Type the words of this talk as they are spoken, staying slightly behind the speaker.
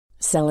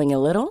Selling a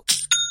little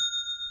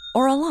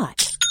or a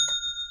lot?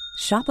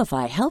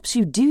 Shopify helps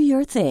you do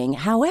your thing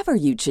however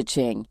you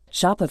cha-ching.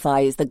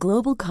 Shopify is the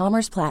global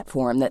commerce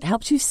platform that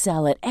helps you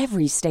sell at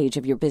every stage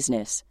of your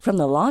business. From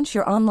the launch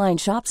your online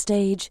shop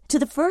stage to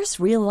the first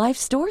real-life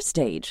store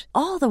stage,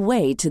 all the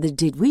way to the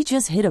did we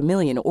just hit a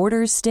million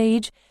orders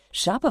stage.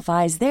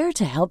 Shopify is there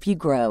to help you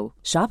grow.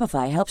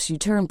 Shopify helps you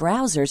turn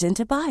browsers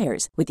into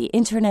buyers with the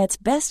internet's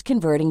best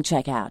converting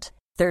checkout.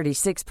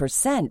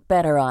 36%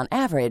 better on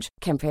average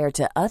compared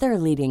to other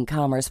leading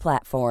commerce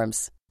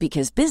platforms.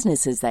 Because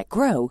businesses that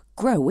grow,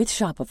 grow with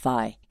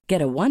Shopify.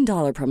 Get a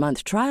 $1 per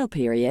month trial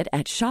period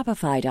at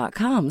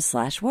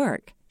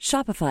shopify.com/work.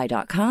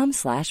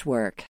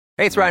 Shopify.com/work.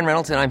 Hey, it's Ryan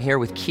Reynolds, and I'm here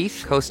with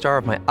Keith, co-star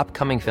of my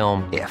upcoming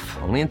film, If,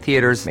 only in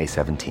theaters May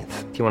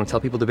 17th. Do you want to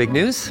tell people the big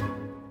news?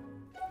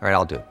 All right,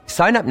 I'll do it.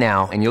 Sign up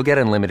now and you'll get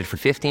unlimited for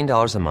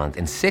 $15 a month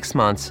and 6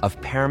 months of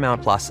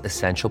Paramount Plus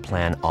Essential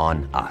Plan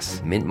on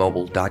us.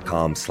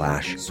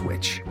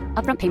 MintMobile.com/switch.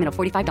 Upfront payment of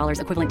 $45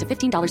 equivalent to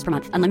 $15 per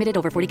month. Unlimited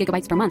over 40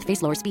 gigabytes per month.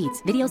 Face lower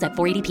speeds. Videos at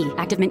 480p.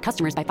 Active Mint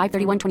customers by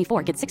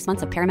 531.24 get 6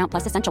 months of Paramount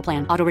Plus Essential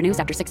Plan. Auto renews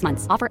after 6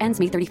 months. Offer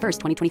ends May 31st,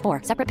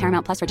 2024. Separate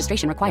Paramount Plus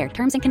registration required.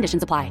 Terms and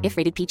conditions apply if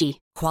rated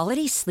PG.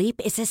 Quality sleep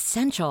is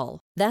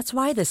essential. That's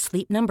why the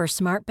Sleep Number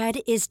Smart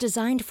Bed is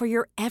designed for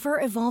your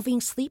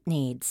ever-evolving sleep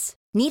needs.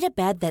 Need a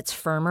bed that's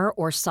firmer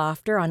or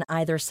softer on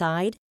either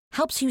side?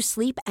 Helps you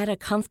sleep at a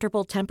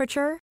comfortable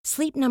temperature?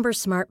 Sleep Number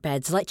Smart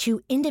Beds let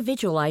you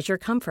individualize your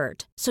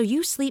comfort, so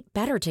you sleep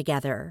better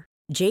together.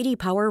 J.D.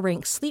 Power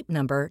ranks Sleep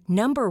Number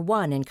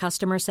 #1 in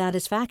customer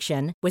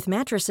satisfaction with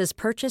mattresses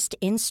purchased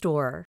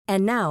in-store.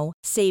 And now,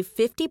 save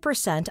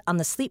 50% on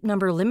the Sleep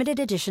Number Limited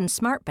Edition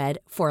Smart Bed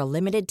for a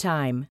limited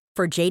time.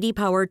 For J.D.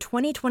 Power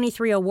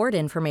 2023 award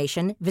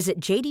information,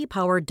 visit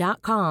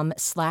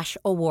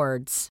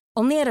jdpower.com/awards.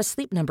 Only at a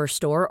Sleep Number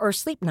store or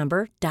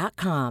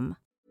sleepnumber.com.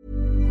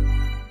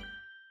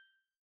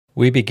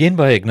 We begin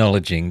by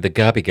acknowledging the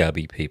Gabi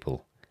Gabi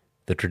people,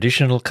 the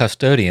traditional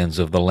custodians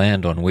of the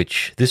land on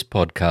which this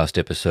podcast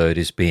episode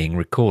is being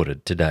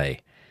recorded today,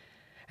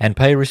 and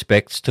pay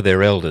respects to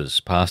their elders,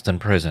 past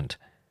and present,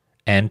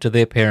 and to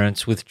their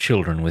parents with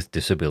children with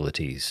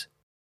disabilities.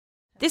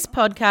 This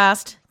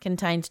podcast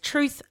contains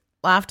truth,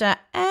 laughter,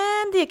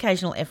 and the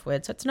occasional F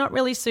word, so it's not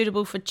really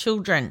suitable for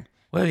children.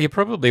 Well, you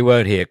probably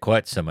won't hear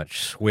quite so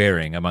much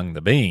swearing among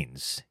the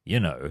beans, you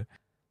know.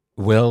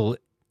 Well,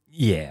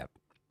 yeah.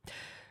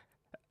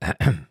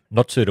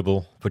 Not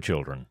suitable for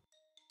children.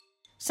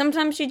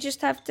 Sometimes you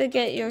just have to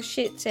get your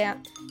shits out.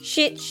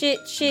 Shit,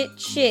 shit, shit,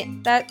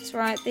 shit. That's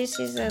right, this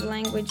is a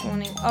language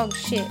warning. Oh,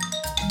 shit.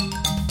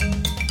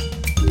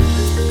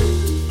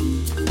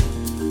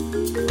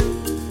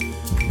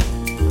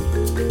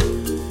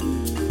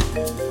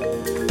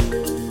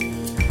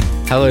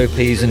 Hello,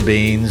 peas and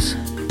beans.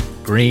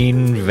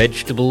 Green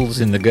vegetables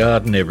in the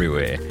garden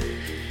everywhere.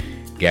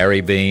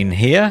 Gary Bean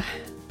here.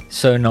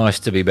 So nice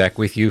to be back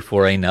with you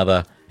for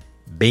another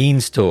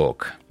Beans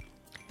Talk.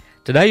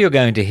 Today you're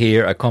going to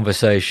hear a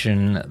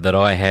conversation that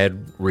I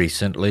had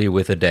recently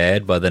with a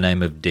dad by the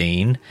name of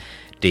Dean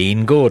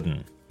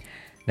Gordon.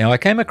 Now, I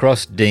came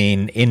across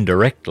Dean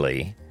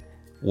indirectly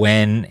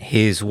when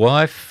his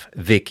wife,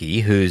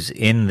 Vicky, who's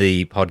in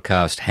the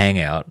podcast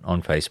Hangout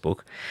on Facebook,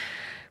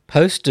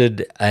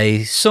 posted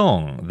a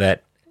song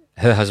that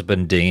her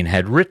husband Dean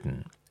had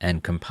written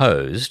and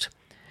composed.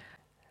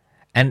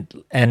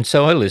 And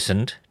so I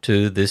listened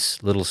to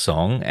this little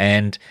song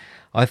and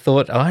I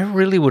thought I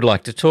really would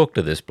like to talk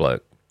to this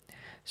bloke.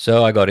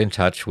 So I got in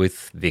touch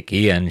with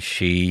Vicky and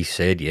she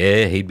said,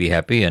 yeah, he'd be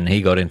happy, and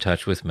he got in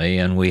touch with me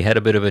and we had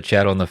a bit of a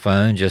chat on the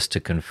phone just to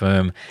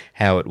confirm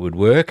how it would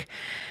work.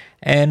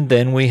 And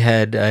then we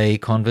had a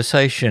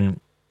conversation.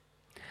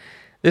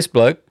 This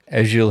bloke,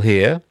 as you'll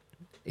hear,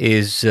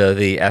 is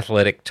the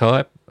athletic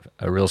type,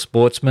 a real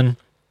sportsman,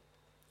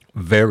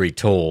 very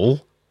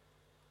tall.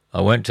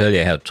 I won't tell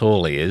you how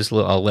tall he is.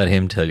 I'll let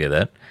him tell you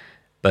that.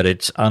 But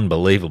it's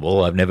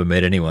unbelievable. I've never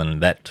met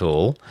anyone that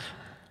tall.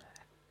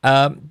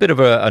 Bit of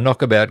a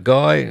knockabout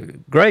guy,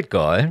 great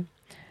guy,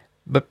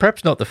 but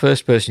perhaps not the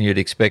first person you'd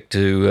expect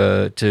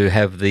to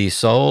have the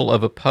soul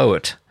of a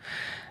poet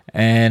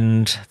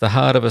and the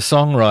heart of a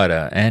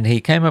songwriter. And he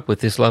came up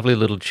with this lovely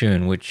little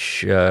tune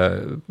which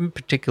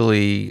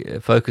particularly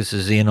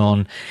focuses in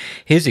on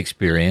his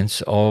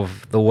experience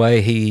of the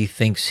way he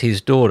thinks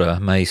his daughter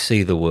may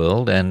see the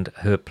world and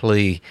her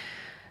plea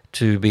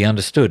to be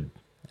understood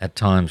at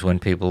times when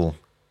people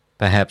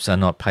perhaps are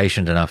not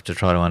patient enough to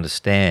try to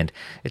understand.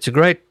 It's a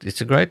great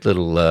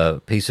little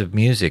piece of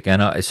music,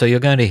 and so you're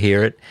going to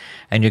hear it,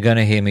 and you're going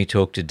to hear me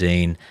talk to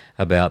Dean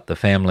about the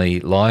family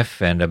life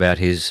and about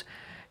his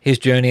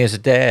journey as a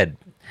dad.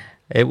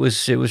 It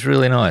was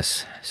really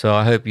nice, so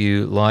I hope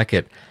you like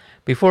it.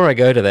 Before I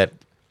go to that,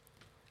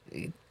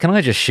 can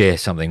I just share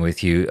something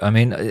with you? I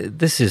mean,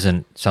 this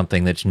isn't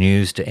something that's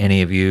news to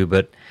any of you,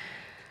 but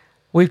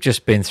we've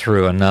just been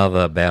through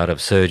another bout of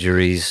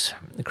surgeries.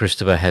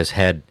 Christopher has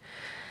had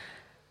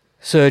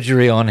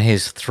surgery on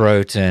his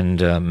throat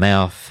and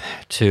mouth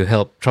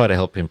to try to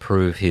help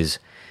improve his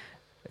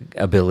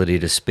ability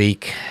to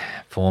speak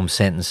form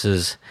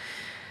sentences,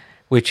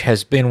 which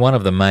has been one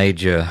of the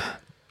major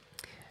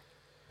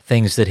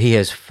things that he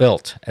has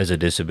felt as a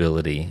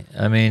disability.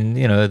 I mean,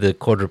 you know, the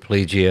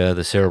quadriplegia,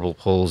 the cerebral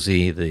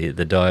palsy,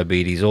 the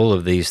diabetes, all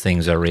of these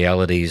things are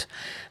realities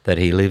that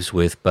he lives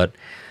with. But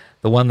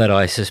the one that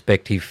I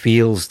suspect he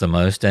feels the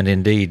most, and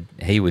indeed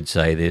he would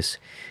say this,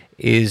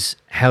 is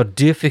how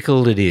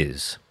difficult it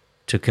is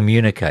to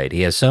communicate.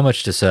 He has so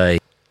much to say.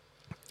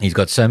 He's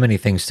got so many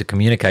things to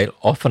communicate,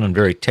 often on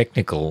very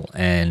technical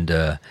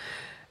and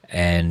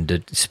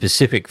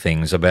specific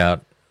things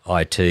about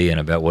IT and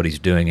about what he's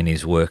doing in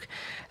his work.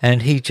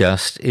 And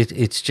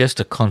it's just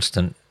a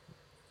constant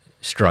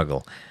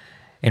struggle.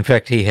 In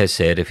fact, he has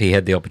said if he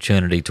had the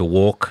opportunity to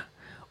walk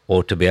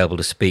or to be able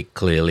to speak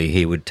clearly,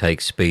 he would take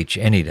speech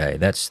any day.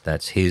 That's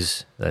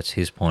his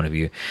point of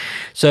view.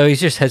 So he's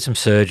just had some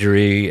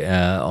surgery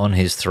on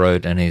his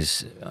throat and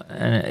his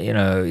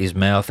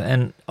mouth.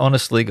 And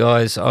honestly,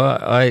 guys,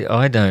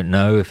 I don't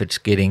know if it's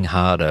getting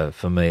harder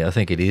for me. I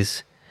think it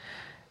is.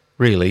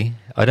 Really,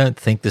 I don't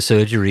think the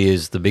surgery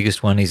is the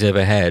biggest one he's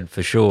ever had,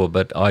 for sure,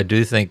 but I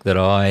do think that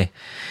I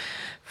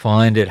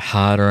find it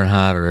harder and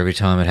harder every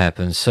time it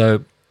happens.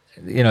 So,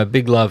 you know,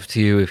 big love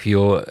to you if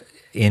you're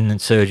in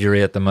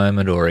surgery at the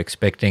moment or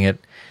expecting it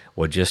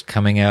or just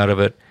coming out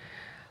of it.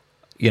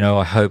 You know,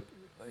 I hope,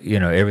 you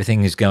know,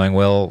 everything is going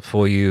well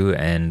for you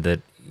and that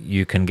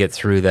you can get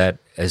through that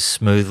as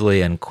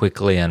smoothly and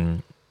quickly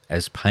and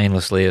as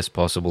painlessly as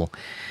possible.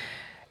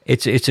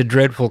 It's a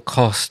dreadful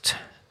cost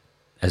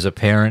as a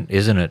parent,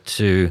 isn't it,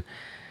 to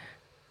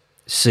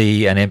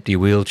see an empty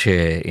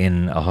wheelchair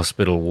in a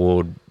hospital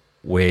ward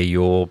where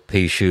your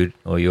pea shoot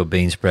or your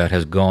bean sprout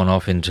has gone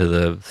off into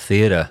the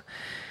theatre,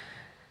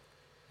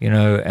 you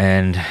know,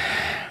 and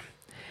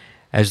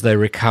as they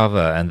recover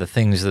and the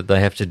things that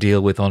they have to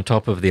deal with on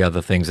top of the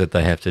other things that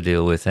they have to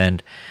deal with.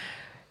 And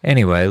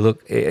anyway,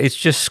 look, it's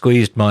just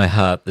squeezed my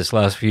heart this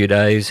last few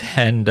days,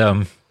 and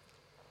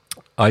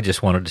I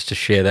just wanted to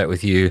share that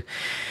with you.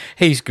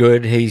 He's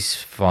good, he's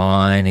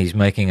fine, he's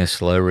making a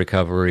slow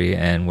recovery,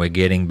 and we're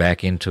getting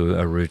back into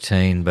a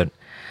routine, but,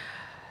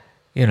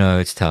 you know,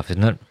 it's tough,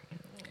 isn't it?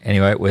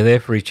 Anyway, we're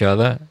there for each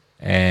other,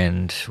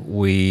 and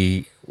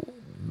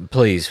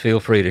please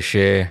feel free to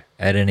share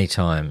at any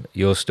time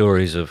your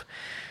stories of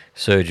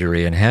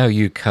surgery and how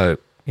you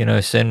cope. You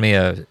know, shoot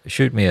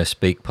me a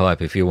speak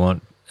pipe if you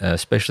want,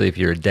 especially if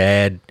you're a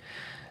dad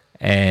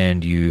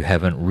and you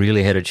haven't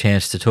really had a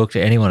chance to talk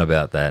to anyone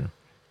about that.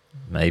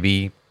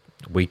 Maybe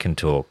we can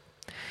talk.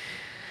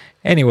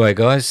 Anyway,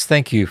 guys,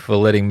 thank you for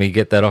letting me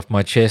get that off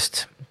my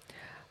chest.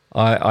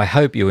 I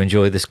hope you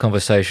enjoyed this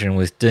conversation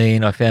with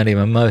Dean. I found him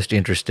a most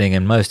interesting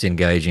and most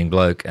engaging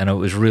bloke, and it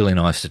was really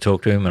nice to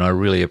talk to him, and I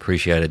really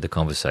appreciated the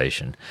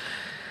conversation.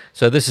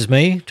 So this is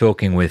me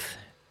talking with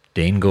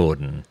Dean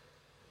Gordon.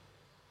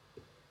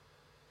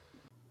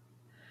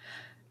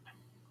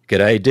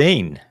 G'day,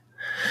 Dean.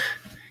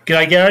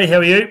 G'day, Gary. How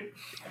are you?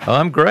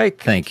 I'm great,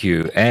 thank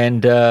you.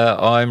 And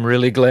I'm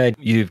really glad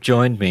you've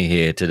joined me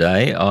here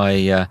today.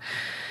 I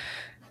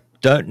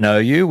don't know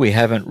you. We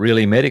haven't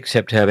really met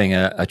except having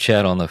a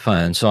chat on the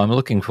phone. So I'm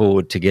looking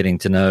forward to getting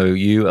to know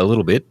you a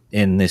little bit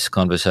in this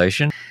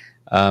conversation.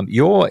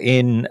 You're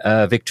in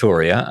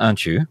Victoria,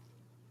 aren't you?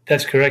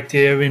 That's correct,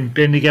 yeah. We're in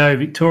Bendigo,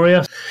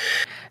 Victoria.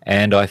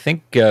 And I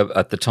think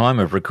at the time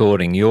of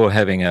recording, you're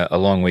having a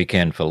long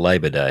weekend for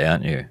Labor Day,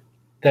 aren't you?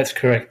 That's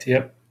correct,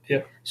 yep.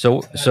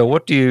 So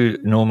what do you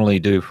normally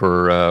do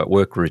for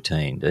work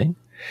routine, Dean?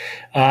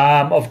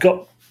 I've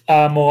got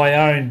my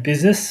own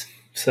business.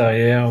 So,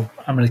 yeah,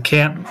 I'm an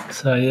accountant.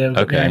 So, yeah,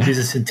 I've got my own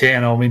business in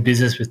town. I'm in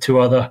business with two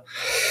other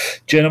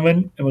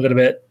gentlemen, and we've got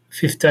about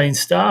 15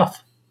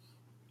 staff.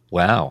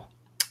 Wow.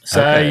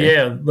 So,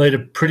 yeah, lead a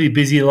pretty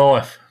busy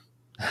life.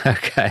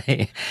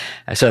 Okay.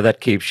 So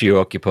that keeps you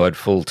occupied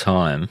full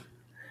time?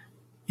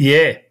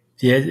 Yeah,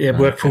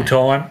 work full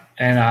time.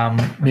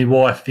 And my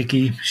wife,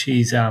 Vicky,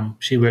 she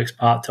works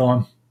part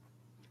time.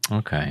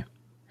 Okay.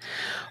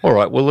 All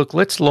right. Well, look,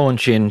 let's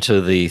launch into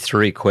the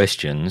three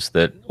questions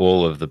that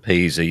all of the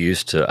Ps are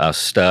used to us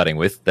starting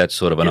with. That's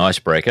sort of an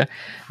icebreaker.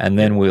 And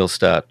then we'll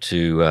start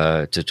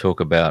to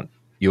talk about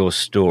your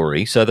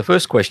story. So the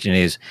first question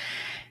is,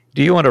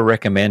 do you want to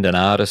recommend an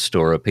artist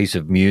or a piece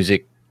of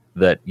music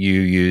that you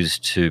use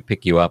to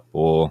pick you up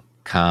or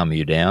calm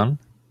you down?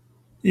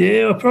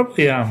 Yeah, I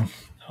probably I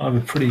have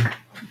a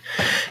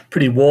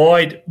pretty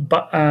wide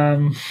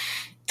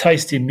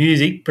taste in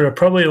music, but I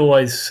probably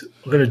always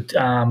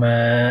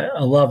I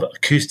love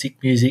acoustic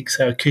music,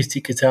 so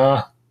acoustic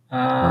guitar.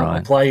 Right.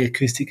 I play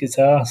acoustic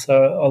guitar,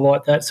 so I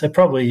like that. So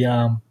probably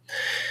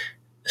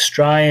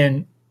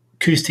Australian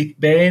acoustic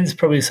bands,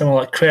 probably someone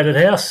like Crowded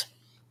House,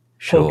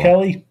 Sure. Paul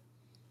Kelly.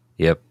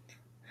 Yep.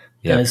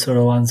 Those sort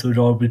of ones that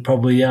I would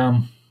probably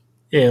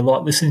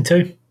like listening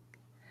to.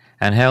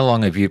 And how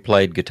long have you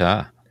played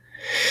guitar?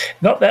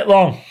 Not that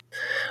long.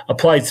 I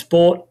played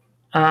sport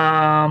till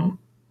I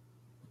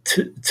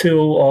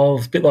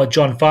was a bit like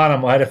John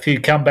Farnham. I had a few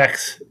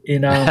comebacks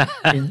in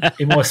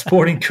my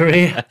sporting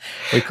career.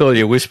 We call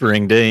you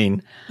Whispering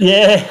Dean.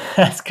 Yeah,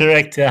 that's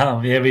correct.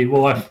 My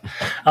wife,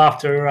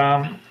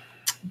 after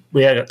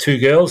we had got two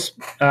girls,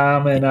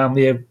 after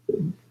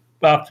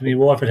my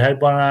wife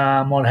had one,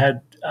 I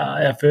had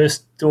our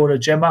first daughter,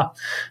 Gemma.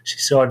 She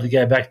decided to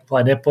go back and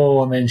play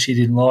netball, and then she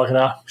didn't like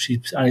it.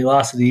 She only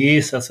lasted a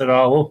year, so I said,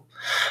 oh, well,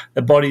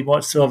 the body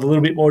might still have a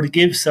little bit more to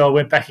give, so I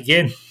went back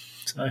again.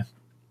 So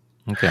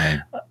Okay.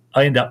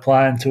 I ended up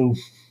playing till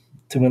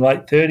my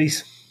late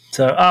 30s.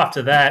 So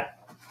after that,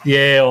 I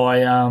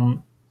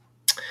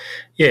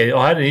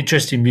had an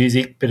interest in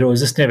music, but I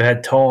just never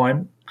had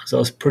time because I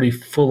was pretty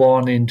full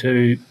on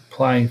into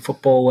playing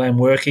football and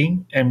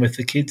working and with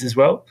the kids as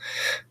well.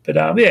 But,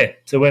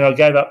 so when I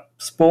gave up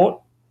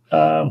sport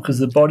because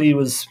the body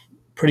was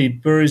pretty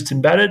bruised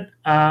and battered,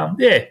 I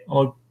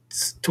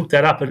took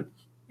that up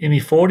in my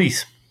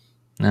 40s.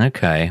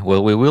 Okay.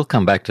 Well, we will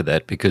come back to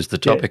that because the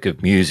topic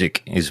of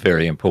music is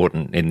very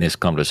important in this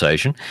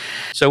conversation.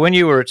 So when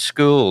you were at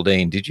school,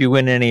 Dean, did you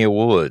win any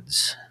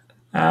awards?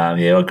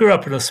 I grew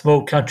up in a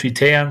small country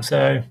town,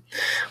 so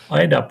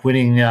I ended up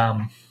winning.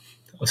 I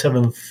was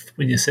having,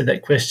 when you said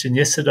that question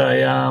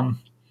yesterday, I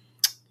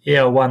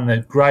won the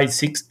grade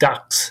 6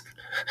 Ducks.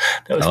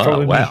 That was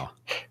probably my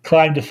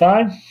claim to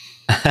fame.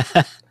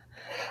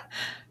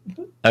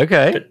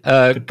 Okay.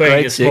 But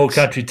being a small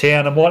country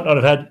town, I might not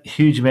have had a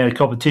huge amount of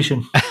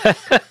competition.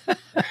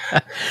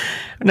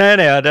 No,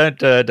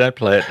 don't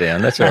play it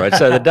down. That's all right.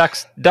 So the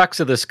Ducks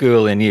are the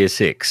school in year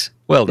 6.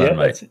 Well done,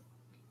 mate.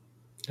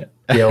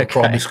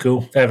 Primary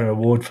school. They have an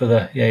award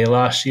for your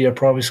last year of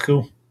primary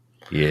school.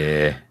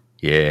 Yeah.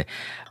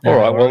 All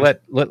right. Well,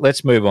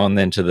 let's move on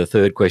then to the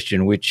third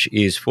question, which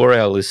is for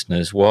our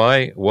listeners.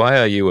 Why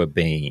are you a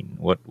bean?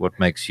 What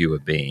makes you a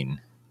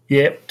bean?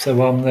 Yep. So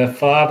I'm the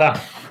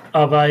father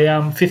of a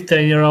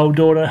 15-year-old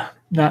daughter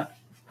named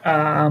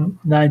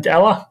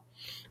Ella.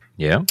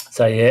 Yeah.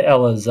 So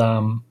Ella's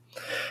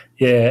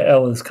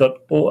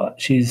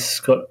she's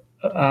got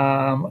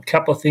a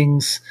couple of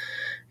things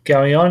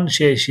going on.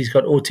 She's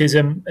got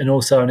autism and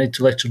also an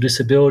intellectual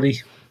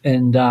disability,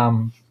 and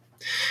a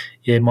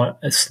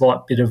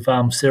slight bit of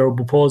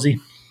cerebral palsy.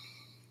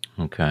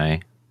 Okay.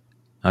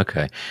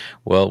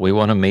 Well, we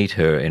want to meet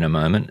her in a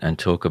moment and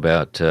talk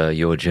about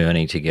your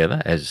journey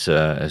together as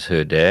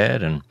her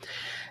dad and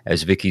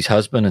as Vicky's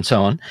husband and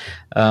so on.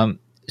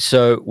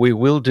 So we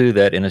will do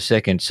that in a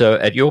second. So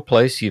at your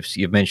place,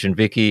 you've mentioned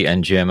Vicky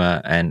and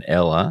Gemma and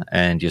Ella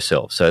and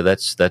yourself. So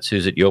that's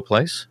who's at your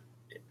place.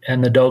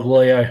 And the dog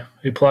Leo,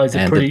 who plays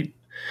a pretty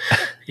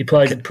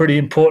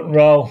important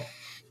role.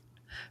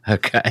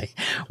 Okay.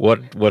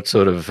 What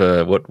sort of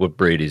what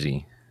breed is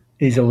he?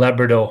 He's a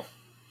Labrador.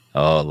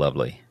 Oh,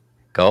 lovely.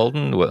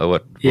 Golden?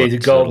 What he's a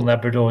golden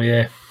Labrador,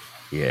 yeah.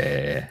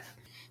 Yeah.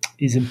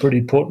 He's a pretty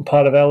important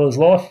part of Ella's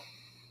life.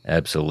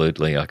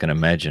 Absolutely, I can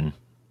imagine.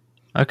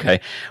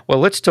 Okay, well,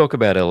 let's talk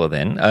about Ella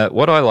then.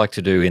 What I like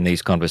to do in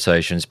these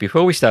conversations,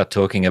 before we start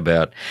talking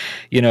about,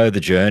 the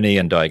journey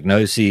and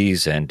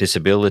diagnoses and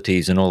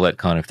disabilities and all that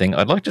kind of thing,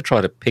 I'd like to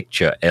try to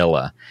picture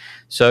Ella.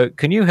 So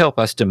can you help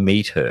us to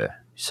meet her?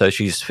 So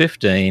she's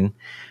 15.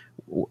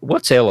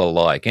 What's Ella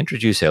like?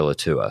 Introduce Ella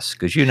to us,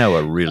 because you know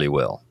her really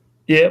well.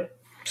 Yep.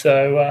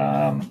 So,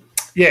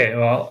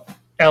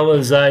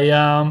 Ella's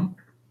a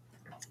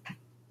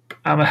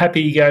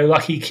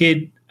happy-go-lucky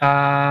kid.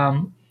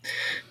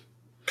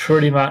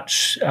 Pretty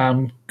much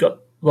got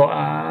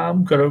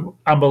an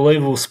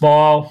unbelievable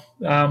smile.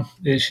 So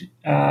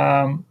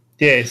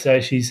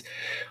she's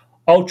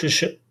ultra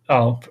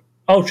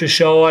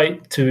shy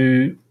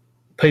to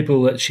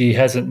people that she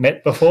hasn't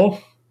met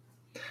before.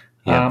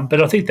 Yep.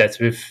 But I think that's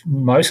with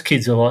most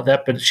kids are like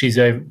that. But she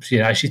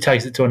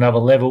takes it to another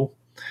level.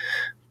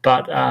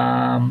 But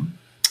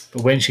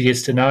when she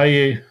gets to know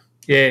you,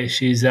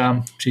 she's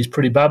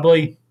pretty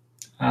bubbly.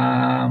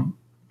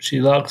 She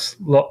loves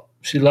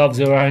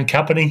her own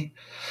company.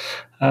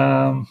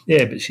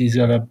 But she's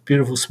got a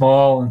beautiful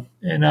smile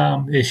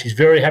and she's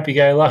very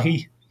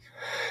happy-go-lucky.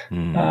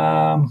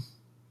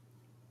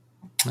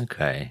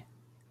 Okay.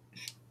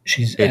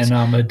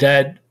 Her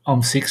dad.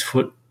 I'm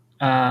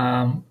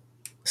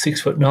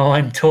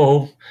 6'9"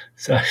 tall,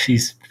 so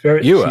she's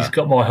very. She's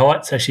got my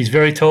height, so she's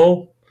very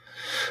tall.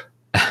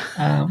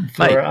 For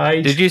Mate, her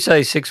age. Did you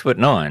say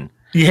 6'9"?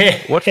 Yeah.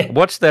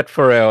 What's that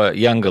for our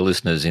younger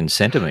listeners in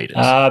centimetres?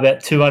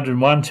 About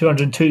 201,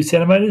 202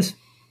 centimetres.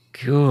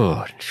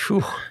 Good.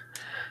 Whew.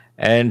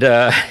 And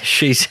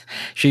she's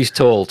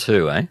tall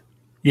too, eh?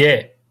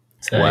 Yeah.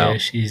 So wow.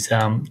 She's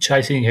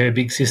chasing her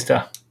big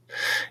sister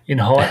in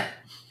height.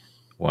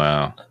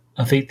 Wow.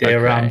 I think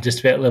they're just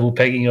about level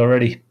pegging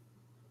already.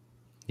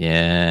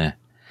 Yeah.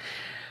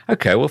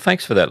 Okay, well,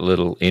 thanks for that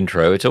little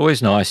intro. It's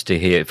always nice to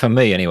hear, for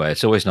me anyway,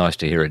 it's always nice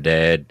to hear a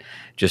dad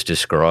just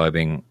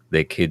describing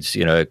their kids,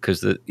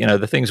 because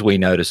the things we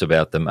notice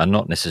about them are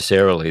not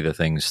necessarily the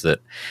things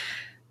that,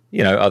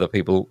 other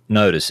people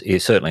notice,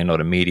 certainly not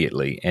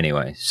immediately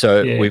anyway.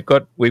 So we've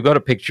got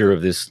a picture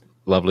of this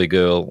lovely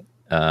girl,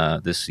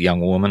 this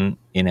young woman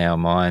in our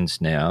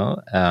minds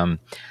now.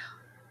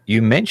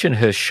 You mentioned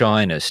her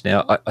shyness.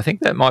 Now, I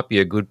think that might be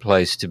a good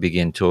place to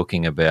begin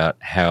talking about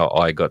how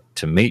I got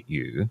to meet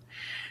you,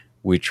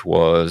 which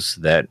was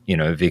that,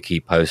 Vicky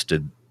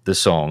posted the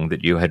song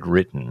that you had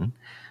written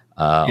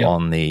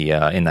on the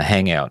in the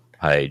Hangout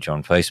page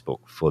on Facebook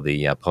for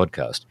the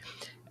podcast,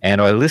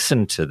 and I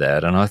listened to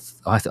that, and I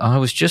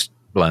was just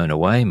blown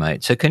away,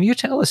 mate. So can you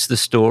tell us the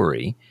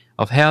story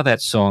of how that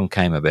song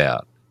came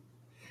about?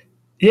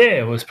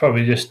 Yeah, it was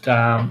probably just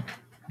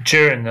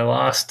during the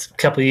last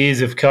couple of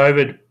years of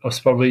COVID. I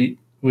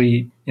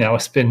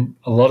spent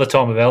a lot of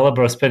time with Ella,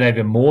 but I spent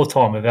even more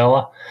time with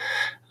Ella,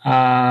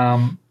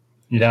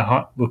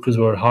 because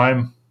we're at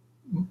home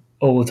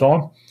all the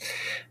time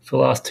for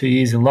the last 2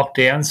 years in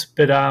lockdowns.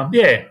 But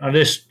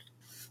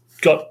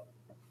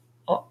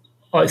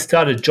I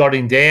started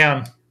jotting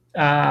down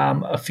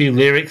a few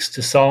lyrics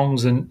to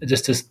songs, and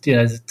just to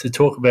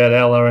talk about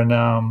Ella and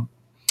how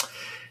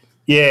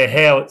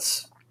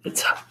it's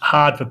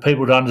hard for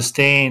people to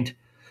understand,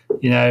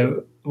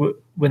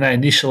 when they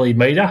initially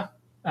meet her,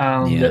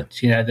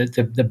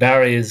 that the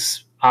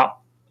barrier's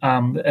up,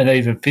 and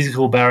even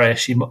physical barrier.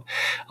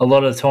 A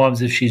lot of the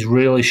times, if she's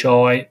really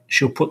shy,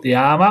 she'll put the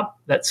arm up.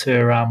 That's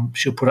her.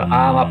 She'll put her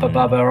arm up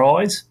above her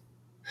eyes.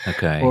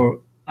 Okay.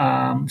 Or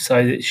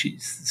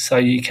so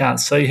you can't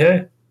see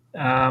her.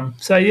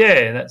 That's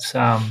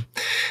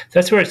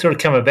where it sort of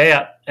come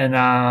about,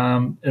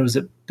 and it was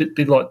a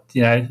bit like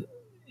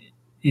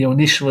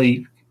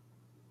initially,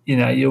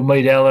 you'll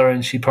meet Ella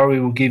and she probably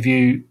will give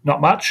you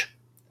not much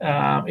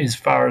as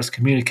far as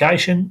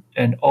communication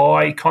and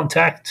eye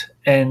contact,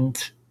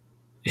 and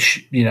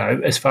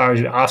as far as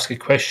you ask her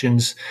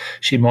questions,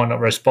 she might not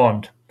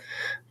respond.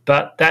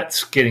 But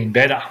that's getting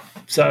better.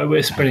 So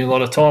we're spending a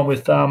lot of time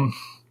with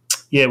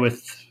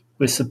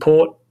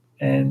support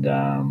and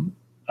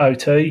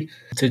OT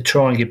to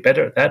try and get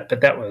better at that.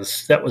 But that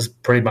was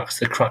pretty much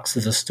the crux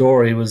of the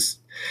story. Was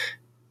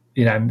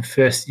when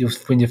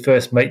you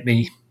first meet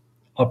me,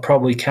 I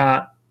probably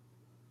can't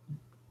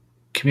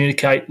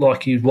communicate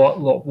like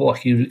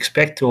you'd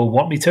expect or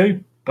want me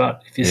to.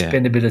 But if you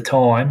spend a bit of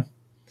time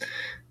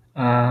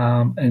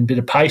and a bit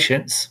of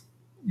patience,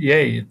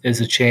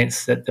 there's a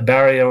chance that the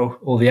barrier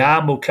or the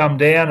arm will come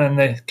down and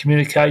the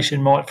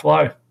communication might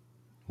flow.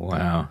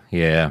 Wow,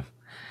 yeah.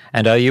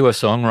 And are you a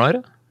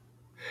songwriter?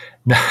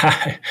 No,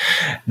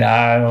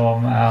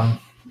 I'm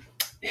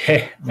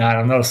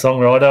not a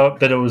songwriter,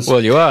 but it was.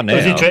 Well, you are now.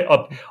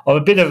 I'm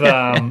a bit of.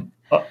 I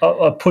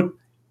put,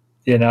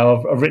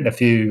 I've written a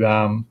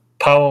few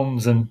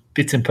poems and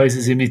bits and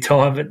pieces in my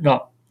time, but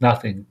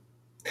nothing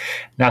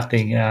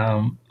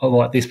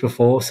like this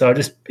before. So I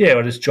just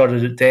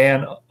jotted it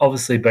down.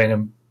 Obviously,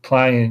 been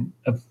playing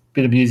a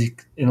bit of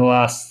music in the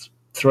last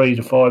 3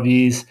 to 5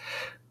 years.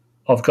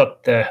 I've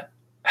got the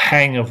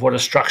hang of what a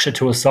structure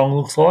to a song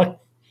looks like.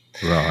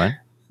 Right.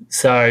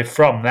 So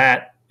from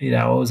that,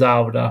 I was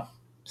able to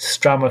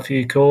strum a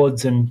few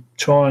chords and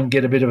try and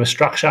get a bit of a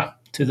structure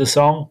to the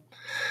song.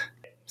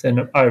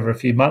 Then over a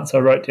few months, I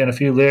wrote down a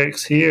few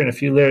lyrics here and a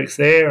few lyrics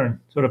there and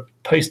sort of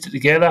pieced it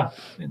together.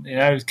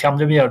 And, come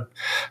to me, I'd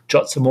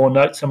jot some more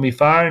notes on my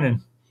phone.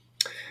 And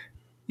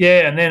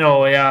then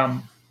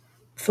I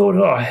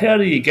thought, how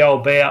do you go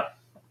about,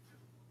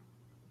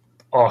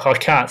 I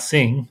can't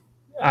sing.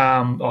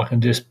 I can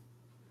just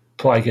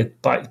play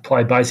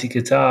basic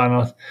guitar, and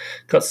I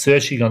got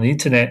searching on the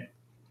internet.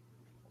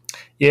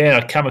 And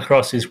I come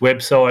across this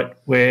website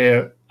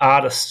where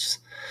artists,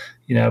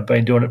 have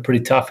been doing it pretty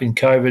tough in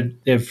COVID.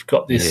 They've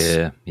got this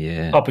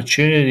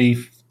opportunity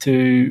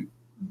to,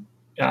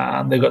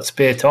 they've got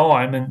spare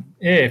time, and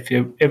if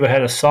you ever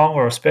had a song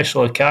or a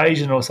special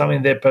occasion or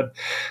something, they've got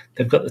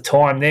the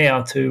time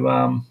now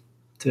to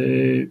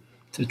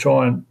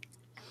try and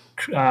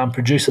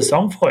produce a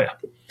song for you.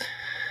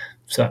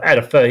 So at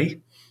a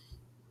fee.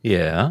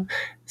 Yeah.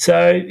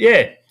 So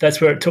that's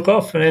where it took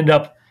off, and I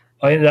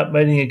ended up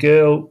meeting a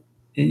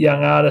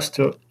young artist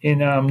in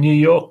New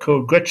York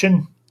called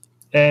Gretchen,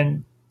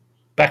 and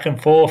back and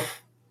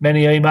forth,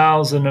 many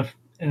emails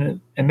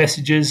and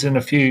messages and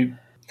a few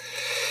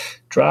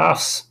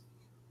drafts,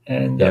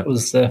 and that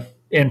was the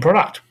end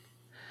product.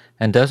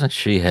 And doesn't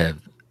she have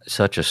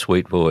such a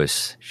sweet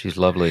voice? She's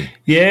lovely.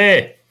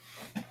 Yeah.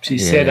 She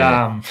said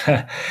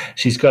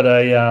she's got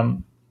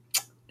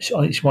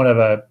she might have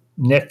a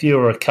nephew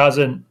or a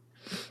cousin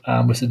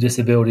with a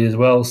disability as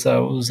well.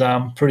 So it was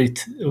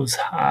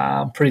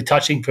pretty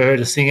touching for her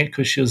to sing it,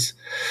 because she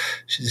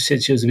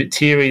said she was a bit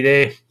teary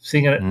there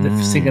singing it,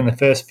 singing the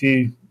first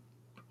few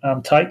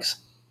takes.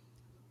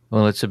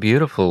 Well, it's a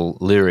beautiful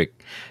lyric.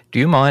 Do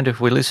you mind if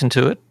we listen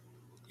to it?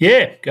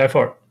 Yeah, go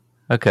for it.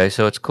 Okay,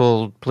 so it's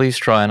called Please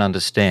Try and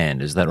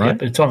Understand. Is that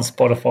right? Yeah, it's on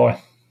Spotify.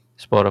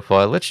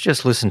 Let's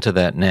just listen to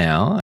that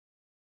now.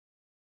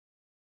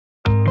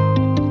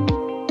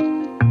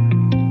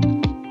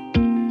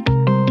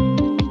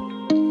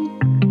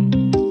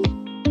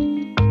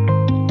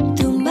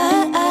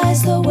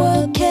 The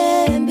world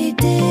can be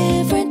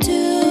different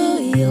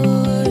to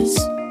yours.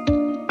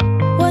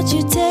 What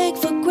you take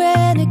for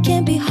granted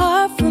can be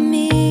hard for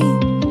me.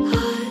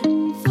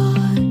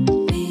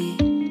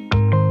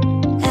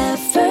 At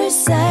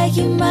first sight,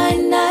 you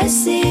might not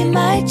see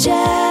my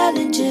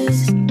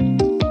challenges.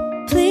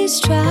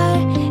 Please try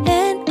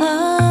and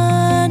understand.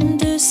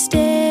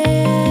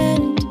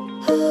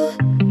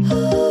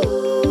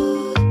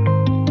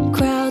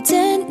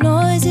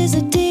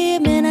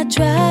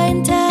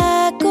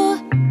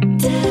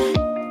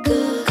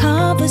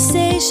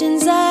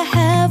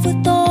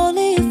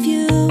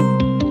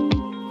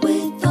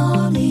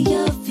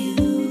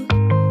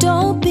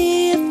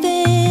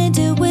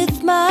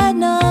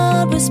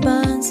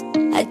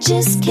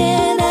 just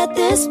can't at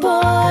this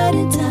point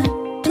in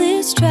time.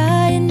 Please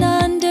try and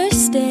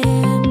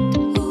understand.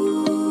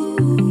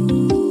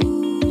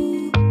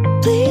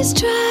 Please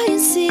try and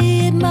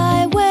see it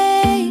my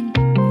way.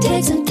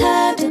 Take some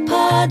time to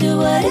ponder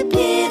what it'd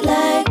be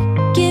like.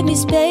 Give me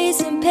space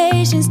and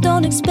patience,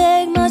 don't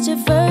expect much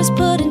at first.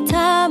 Put in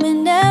time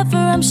and effort,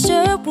 I'm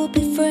sure we'll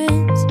be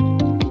friends.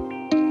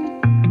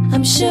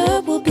 I'm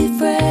sure we'll be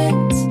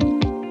friends.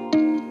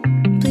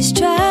 Please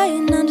try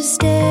and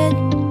understand.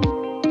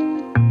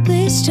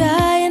 Please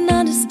try and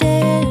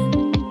understand.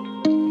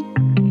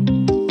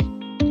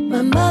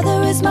 My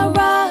mother is my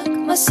rock,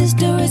 my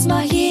sister is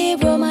my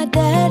hero. My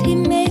dad, he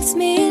makes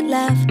me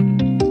laugh.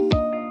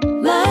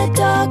 My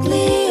dog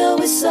Leo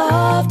is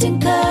soft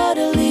and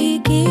cuddly,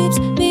 keeps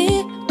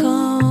me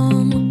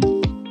calm.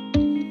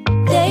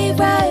 They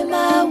ride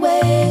my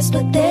ways,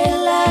 but their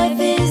life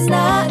is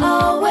not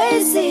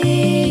always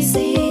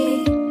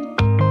easy.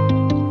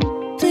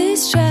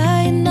 Please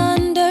try and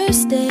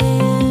understand.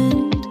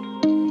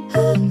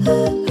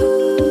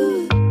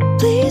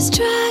 Please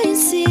try and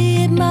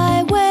see it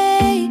my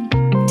way.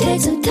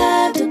 Take some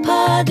time to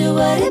ponder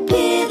what it'd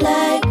be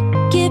like.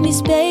 Give me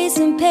space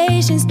and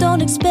patience,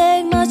 don't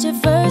expect much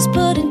at first.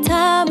 Put in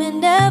time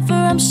and effort,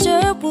 I'm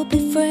sure we'll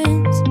be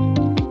friends.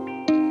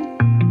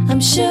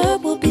 I'm sure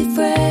we'll be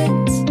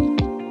friends.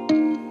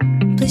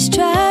 Please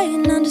try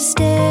and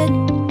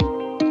understand.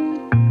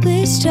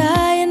 Please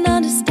try and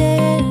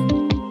understand.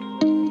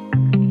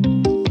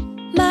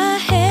 My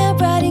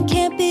handwriting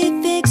can't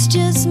be fixed,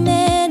 just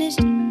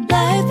managed.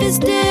 Life is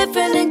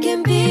different and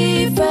can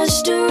be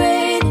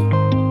frustrating.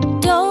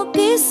 Don't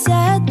be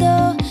sad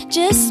though,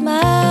 just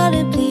smile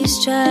and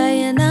please try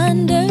and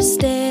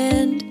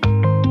understand.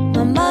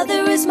 My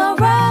mother is my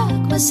rock,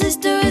 my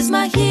sister is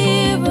my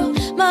hero.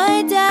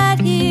 My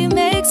dad, he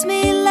makes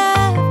me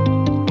laugh.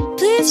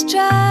 Please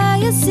try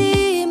and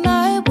see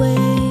my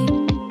way.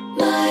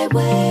 My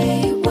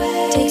way,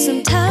 way. Take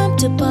some time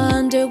to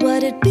ponder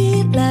what it'd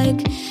be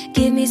like.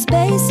 Give me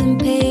space and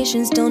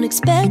patience, don't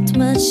expect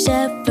much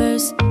at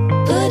first.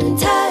 Put in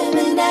time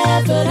and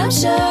effort, I'm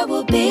sure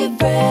we'll be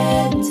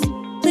friends.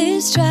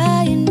 Please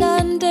try and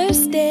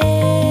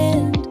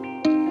understand.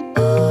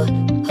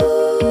 Ooh,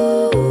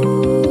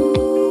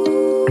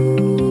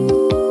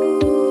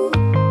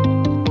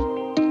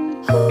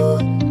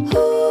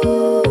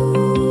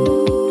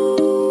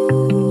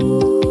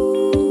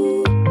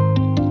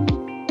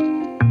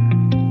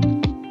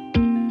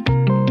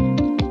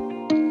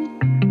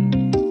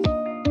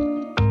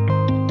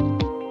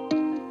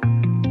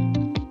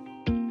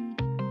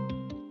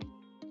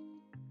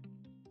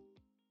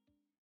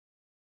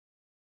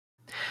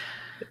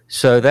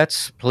 So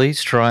that's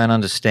Please Try and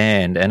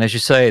Understand. And as you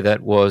say,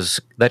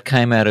 that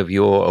came out of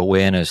your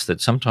awareness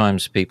that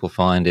sometimes people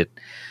find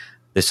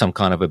there's some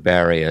kind of a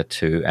barrier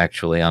to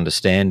actually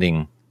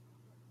understanding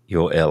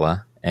your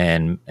Ella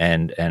and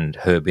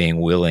her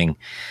being willing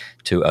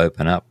to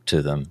open up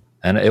to them.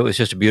 And it was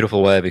just a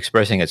beautiful way of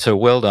expressing it. So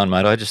well done,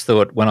 mate. I just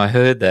thought, when I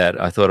heard that,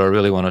 I thought I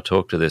really want to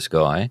talk to this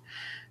guy.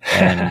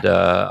 And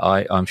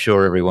I'm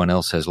sure everyone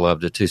else has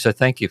loved it too. So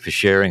thank you for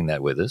sharing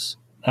that with us.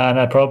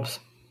 No problems.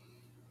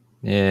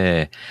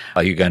 Yeah.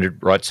 Are you going to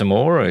write some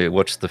more, or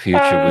what's the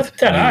future with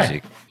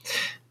music?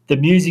 The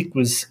music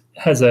it's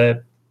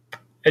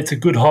a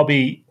good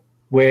hobby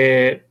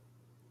where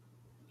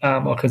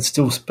I can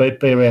still be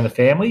around the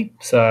family.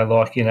 So,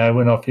 like,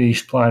 when I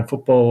finished playing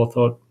football, I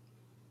thought,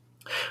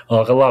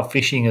 I love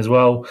fishing as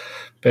well,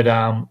 but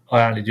I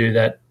only do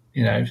that,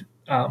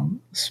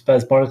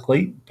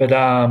 spasmodically.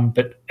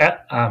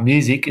 But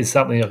music is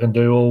something I can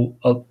do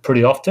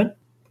pretty often.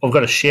 I've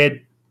got a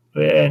shed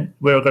where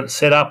I've got it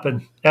set up,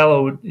 and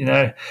Ella would,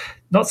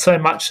 not so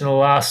much in the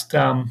last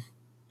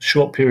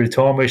short period of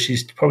time, where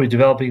she's probably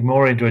developing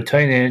more into a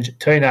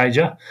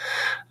teenager.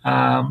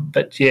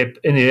 But yeah,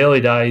 in the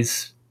early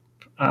days,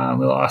 the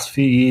last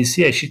few years,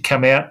 she'd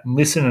come out and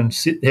listen and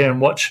sit there and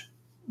watch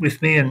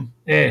with me, and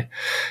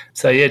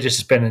just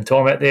spending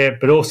time out there.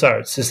 But also,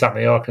 it's just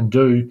something I can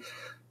do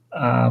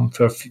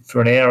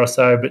for an hour or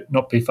so, but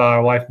not be far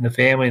away from the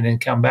family, and then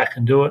come back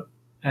and do it.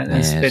 And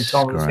then spend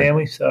time with the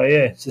family. So,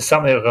 it's just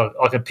something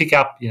I can pick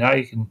up.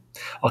 I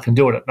can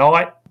do it at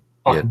night.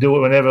 I can do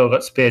it whenever I've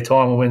got spare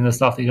time, or when there's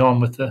nothing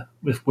on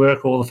with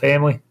work or the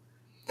family.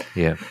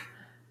 Yeah.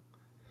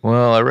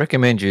 Well, I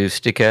recommend you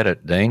stick at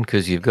it, Dean,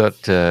 because you've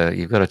got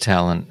a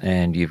talent,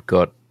 and you've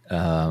got,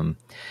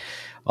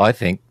 I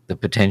think, the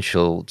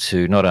potential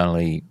to not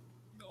only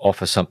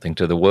offer something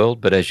to the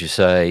world, but as you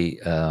say,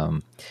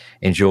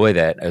 enjoy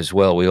that as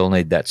well. We all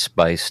need that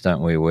space,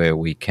 don't we, where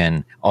we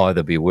can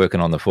either be working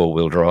on the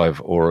 4-wheel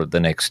drive or the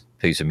next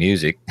piece of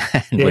music,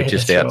 and we're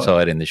just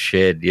outside in the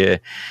shed. Yeah.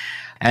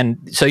 And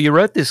so you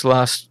wrote this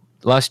last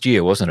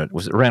year, wasn't it?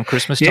 Was it around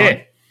Christmas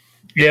time?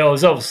 Yeah. It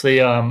was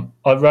obviously, I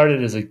wrote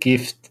it as a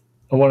gift.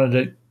 I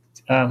wanted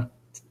to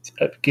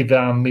give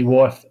my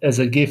wife as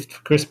a gift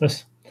for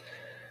Christmas.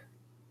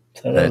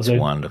 So that's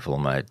wonderful,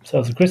 mate. So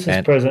it was a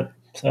Christmas present.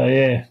 So,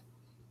 yeah.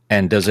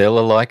 And does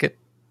Ella like it?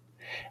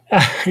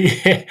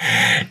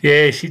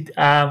 Yeah. She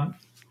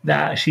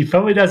Nah, she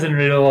probably doesn't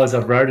realise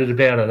I've wrote it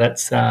about her.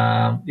 That's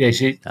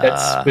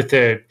that's with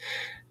her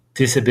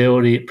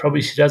disability.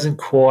 Probably she doesn't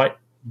quite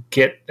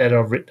get that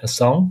I've written a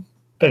song.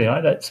 But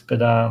anyway,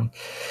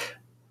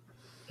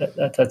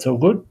 that's all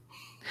good.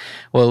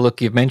 Well,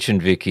 look, you've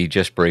mentioned Vicky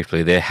just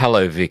briefly there.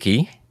 Hello,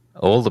 Vicky.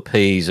 All the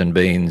peas and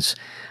beans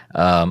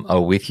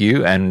are with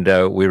you, and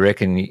we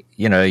reckon,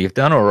 you've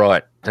done all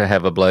right to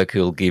have a bloke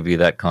who'll give you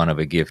that kind of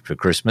a gift for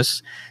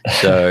Christmas.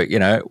 So,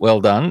 well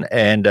done,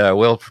 and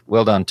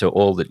well done to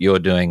all that you're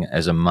doing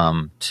as a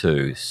mum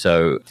too.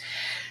 So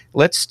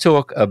let's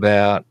talk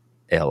about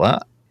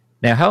Ella.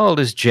 Now, how old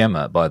is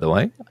Gemma, by the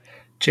way?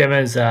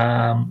 Gemma's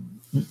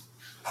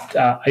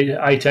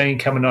 18,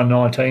 coming on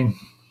 19.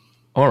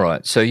 All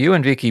right. So you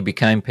and Vicky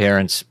became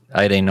parents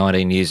 18,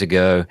 19 years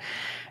ago,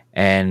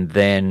 and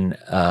then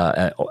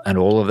and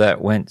all of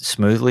that went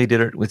smoothly,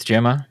 did it, with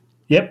Gemma?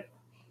 Yep.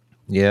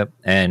 Yep.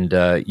 And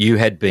you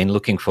had been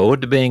looking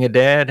forward to being a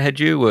dad, had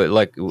you?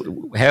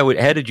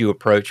 How did you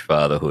approach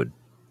fatherhood?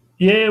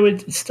 Yeah, we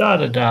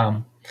started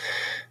a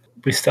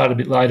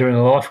bit later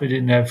in life. We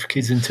didn't have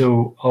kids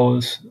until I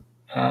was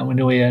we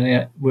knew we're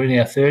in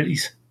our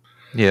 30s.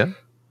 Yeah.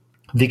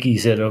 Vicky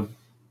said it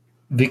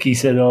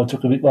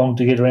took a bit long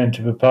to get around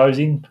to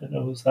proposing. But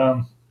it was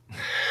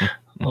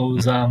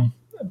a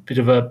bit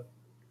of it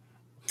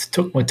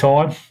took my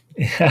time.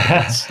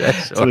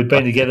 So we've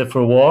been together for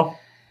a while.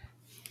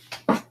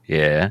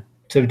 Yeah.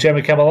 So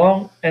Gemma came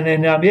along, and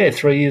then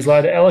 3 years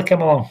later, Ella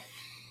came along.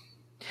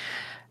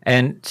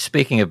 And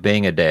speaking of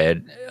being a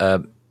dad,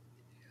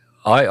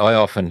 I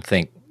often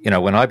think,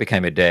 when I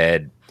became a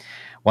dad,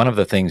 one of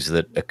the things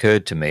that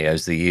occurred to me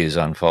as the years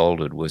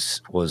unfolded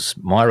was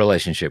my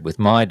relationship with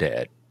my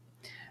dad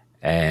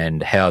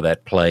and how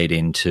that played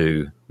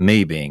into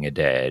me being a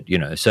dad.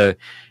 So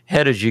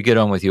how did you get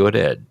on with your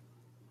dad?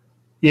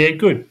 Yeah,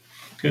 good.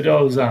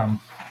 I was I've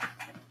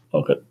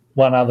got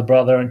one other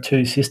brother and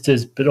two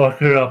sisters, but I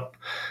grew up.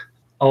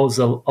 I was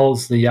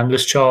the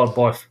youngest child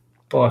by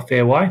a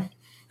fair way.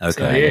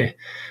 Okay.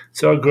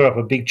 So I grew up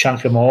a big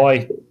chunk of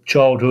my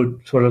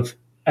childhood sort of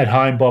at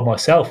home by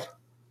myself.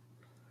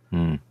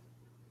 Hmm.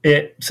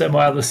 Yeah. So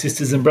my other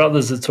sisters and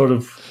brothers had sort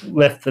of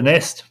left the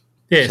nest.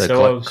 Yeah.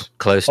 So I was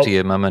close to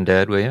your mum and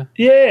dad, were you?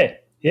 Yeah.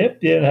 Yep.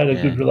 Yeah. And had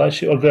a good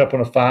relationship. I grew up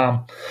on a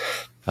farm.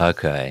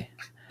 Okay.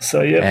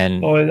 So yeah.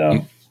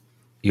 And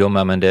your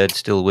mum and dad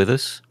still with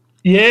us?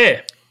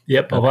 Yeah.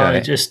 Yep. Okay. I've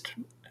only just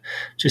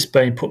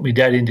been put my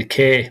dad into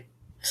care.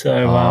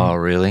 So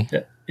really?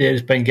 Yeah,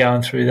 he's been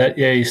going through that.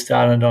 Yeah, he's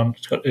got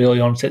early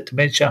onset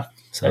dementia.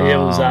 So yeah, it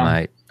was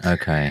mate.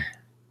 Okay.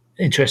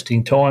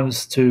 Interesting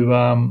times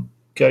to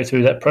go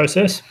through that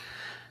process.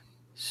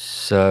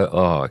 So,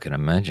 I can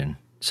imagine.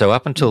 So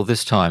up until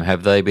this time,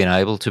 have they been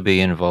able to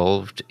be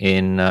involved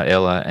in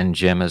Ella and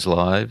Gemma's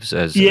lives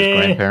as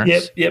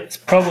grandparents? Yep. It's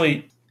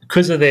probably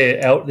because of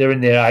they're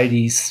in their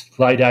 80s,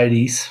 late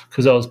 80s.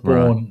 Because I was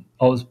born,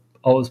 right.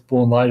 I was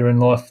born later in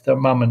life. Their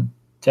mum and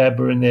dad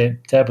were in there.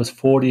 Dad was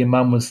 40 and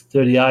mum was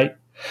 38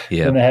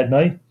 when they had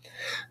me.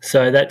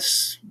 So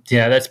that's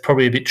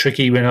probably a bit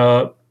tricky when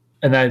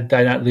they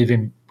don't live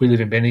in. We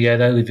live in Bendigo.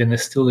 They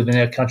still live in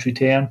our country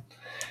town.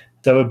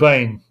 So we've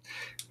been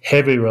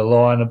heavy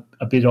reliant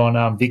a bit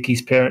on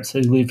Vicky's parents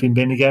who live in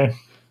Bendigo.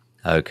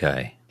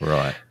 Okay,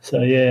 right.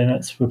 So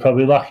we're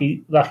probably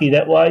lucky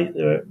that way.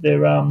 They're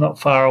not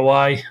far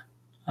away,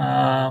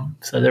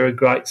 so they're a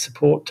great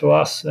support to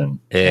us. And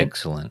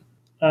excellent.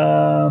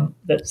 Some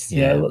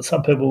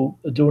people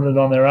are doing it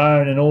on their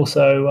own, and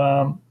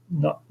also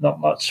not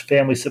much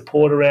family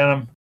support around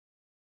them.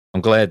 I'm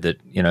glad that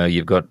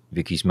you've got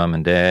Vicky's mum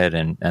and dad,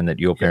 and that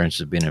your parents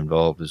have been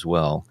involved as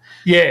well.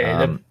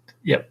 Yeah.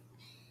 Yep.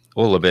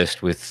 All the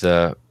best with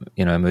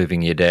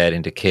moving your dad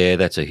into care.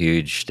 That's a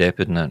huge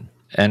step, isn't it?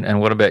 And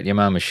what about your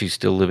mum? Is she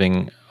still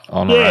living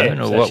on her own,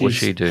 or what would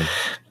she do?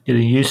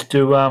 Getting used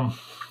to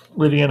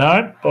living at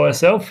home by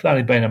herself.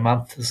 Only been a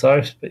month or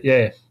so, but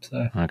yeah.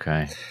 So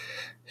okay,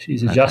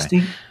 she's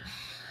adjusting. Okay.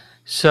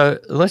 So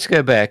let's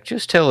go back.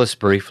 Just tell us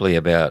briefly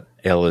about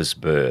Ella's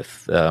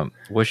birth.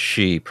 Was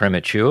she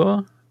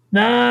premature?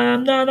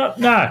 No.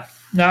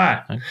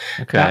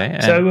 Okay.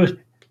 So it was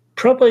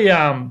probably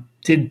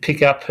didn't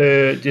pick up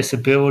her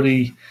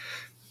disability.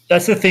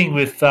 That's the thing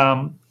with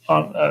a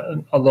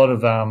lot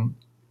of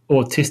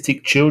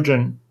autistic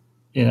children,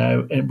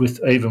 and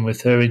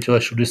with her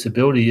intellectual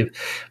disability,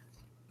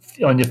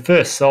 on your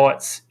first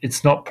sights,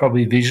 it's not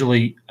probably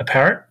visually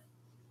apparent.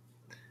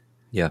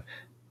 Yeah.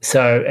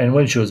 So, and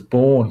when she was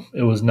born,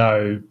 there was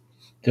no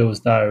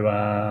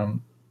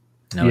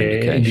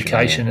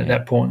indication at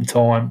that point in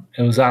time.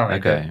 It was only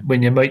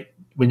when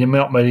you're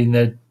not meeting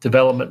the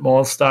development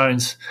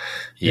milestones.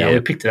 We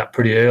picked it up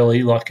pretty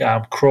early. Like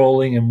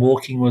crawling and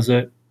walking was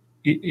it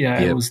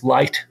was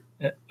late,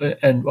 and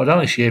I don't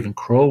think she even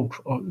crawled.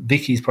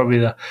 Vicky's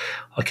probably I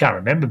can't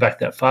remember back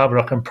that far, but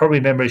I can probably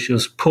remember she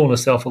was pulling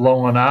herself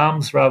along on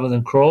arms rather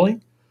than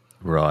crawling.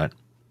 Right.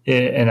 Yeah,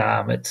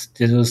 and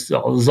there's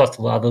lots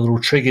of other little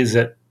triggers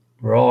that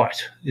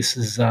this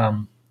is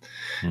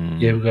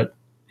we've got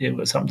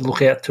something to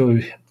look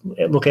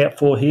out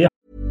for here.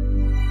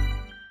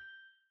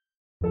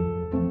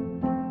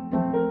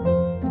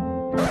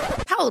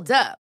 Hold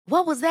up.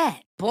 What was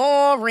that?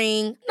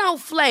 Boring. No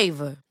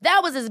flavor. That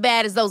was as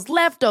bad as those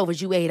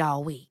leftovers you ate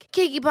all week.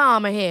 Keke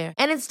Palmer here,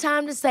 and it's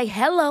time to say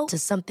hello to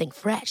something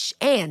fresh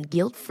and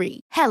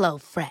guilt-free. Hello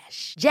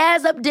Fresh.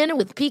 Jazz up dinner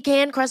with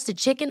pecan-crusted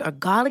chicken or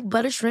garlic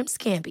butter shrimp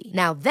scampi.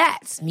 Now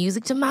that's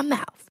music to my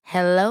mouth.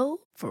 Hello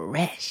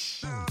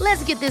Fresh.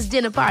 Let's get this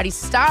dinner party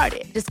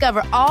started.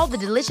 Discover all the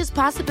delicious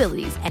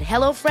possibilities at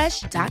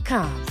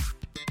hellofresh.com.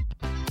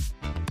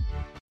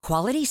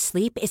 Quality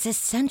sleep is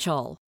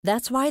essential.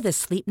 That's why the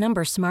Sleep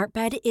Number Smart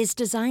Bed is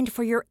designed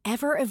for your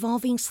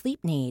ever-evolving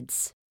sleep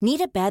needs.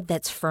 Need a bed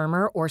that's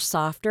firmer or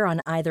softer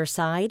on either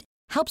side?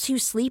 Helps you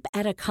sleep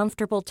at a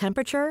comfortable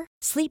temperature?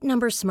 Sleep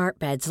Number Smart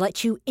Beds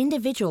let you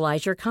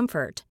individualize your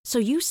comfort, so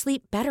you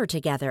sleep better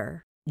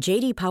together.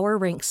 J.D. Power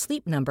ranks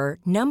Sleep Number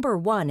number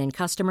 1 in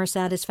customer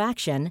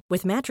satisfaction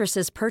with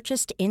mattresses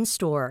purchased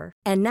in-store.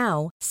 And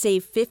now,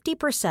 save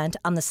 50%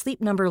 on the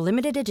Sleep Number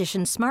Limited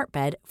Edition Smart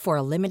Bed for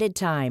a limited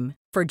time.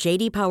 For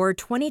J.D. Power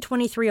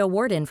 2023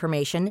 award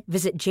information,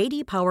 visit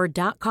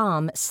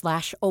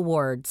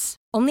jdpower.com/awards.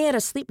 Only at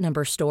a Sleep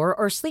Number store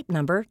or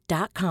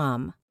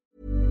sleepnumber.com.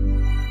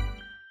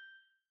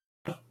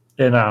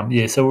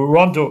 And so we're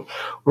onto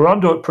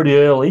it pretty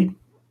early.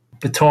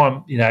 The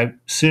time, as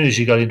soon as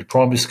she got into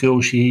primary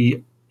school,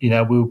 she,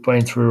 we've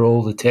been through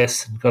all the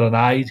tests and got an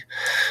aide,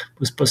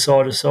 was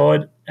beside her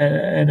side,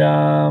 and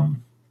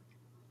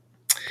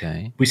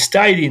Okay. we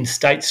stayed in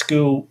state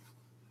school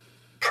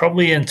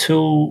probably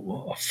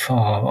until,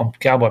 I'm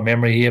going by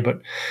memory here,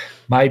 but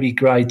maybe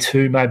grade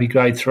 2, maybe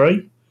grade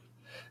 3.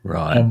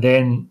 Right. And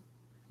then...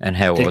 And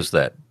how was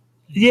that?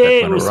 Yeah, That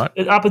it went was, all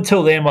right? up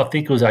until then I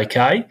think it was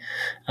okay.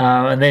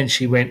 And then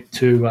she went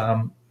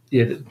to,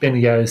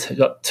 Bendigo's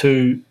got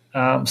 2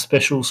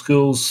 special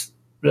schools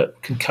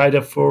that can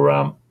cater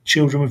for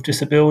children with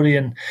disability,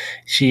 and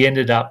she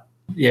ended up,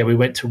 we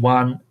went to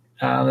one,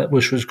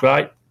 which was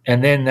great.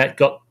 And then that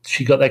got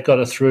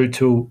her through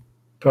to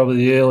probably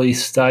the early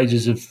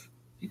stages of,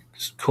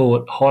 call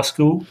it high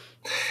school,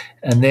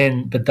 and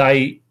then but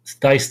they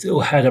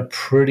still had a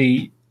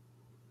pretty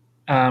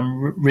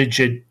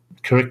rigid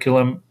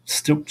curriculum.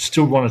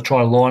 Still want to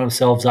try and line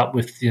themselves up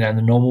with the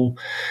normal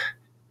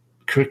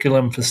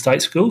curriculum for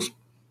state schools.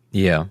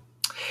 Yeah.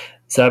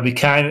 So it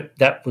became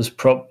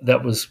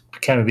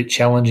became a bit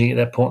challenging at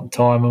that point in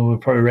time, and we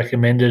probably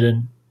recommended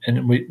and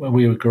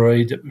we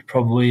agreed that we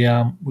probably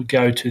would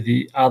go to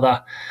the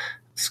other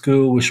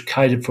school, which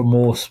catered for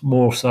more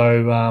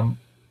so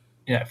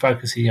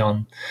focusing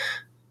on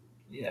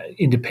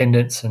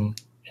independence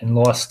and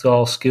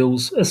lifestyle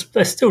skills.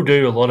 They still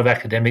do a lot of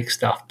academic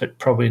stuff, but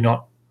probably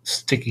not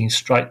sticking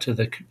straight to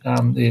the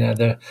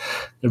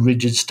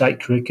rigid state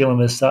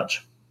curriculum as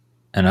such.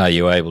 And are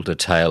you able to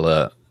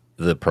tailor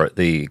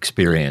the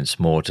experience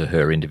more to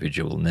her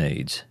individual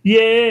needs?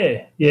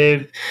 Yeah.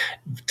 To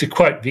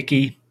quote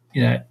Vicky,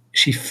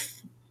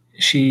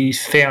 she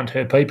found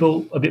her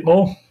people a bit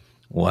more.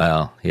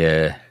 Wow,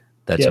 yeah,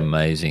 that's Yep.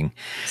 amazing.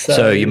 So-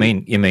 So you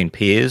mean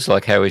peers?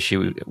 Like, how is she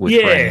with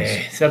friends?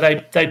 Yeah, so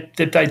they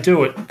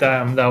do it.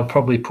 They'll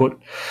probably put,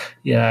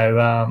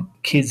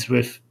 kids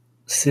with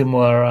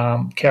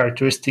similar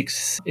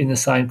characteristics in the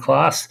same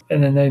class,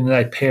 and then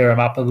they pair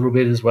them up a little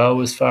bit as well.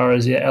 As far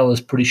as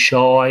Ella's pretty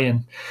shy,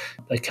 and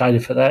they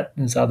cater for that.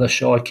 And there's other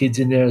shy kids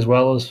in there as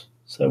well as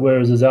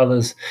whereas there's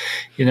others,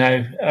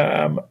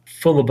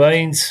 full of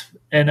beans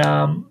and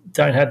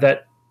don't have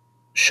that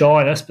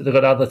shyness, but they've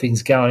got other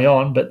things going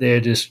on, but they're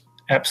just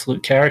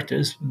absolute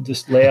characters and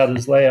just loud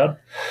as loud.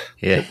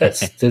 Yeah.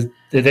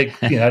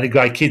 They're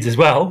great kids as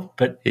well,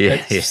 but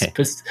Yeah,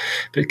 but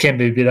it can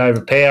be a bit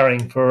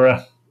overpowering for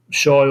a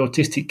shy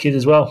autistic kid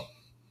as well.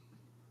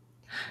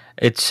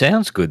 It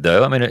sounds good,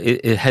 though. I mean,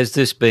 has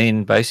this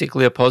been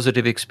basically a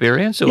positive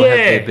experience, or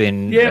have there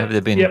been?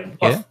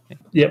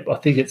 Yep. I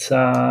think it's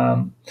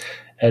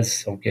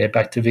as I'll get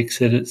back to Vic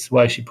said, it's the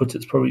way she puts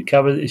it's probably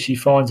covered. She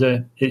finds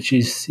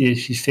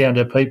she's found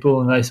her people,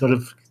 and they sort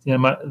of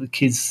the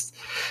kids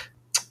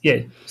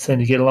seem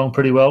to get along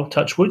pretty well.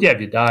 Touch wood, you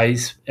have your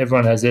days.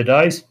 Everyone has their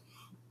days.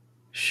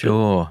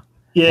 Sure.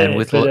 Yeah, and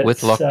with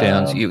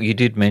lockdowns, you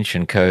did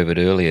mention COVID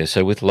earlier.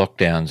 So with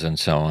lockdowns and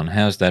so on,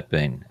 how's that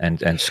been?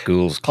 And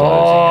schools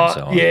closing and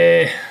so on.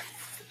 Yeah,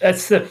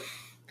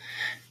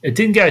 it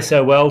didn't go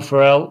so well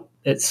for Elle.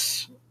 It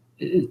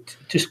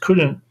just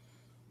couldn't.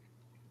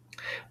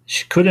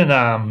 She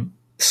couldn't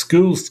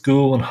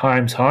school and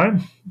home's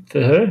home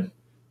for her.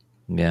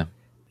 Yeah.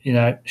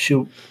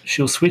 She'll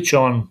switch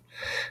on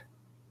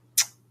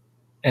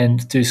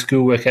and do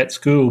schoolwork at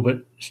school, but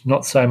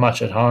not so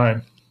much at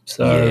home.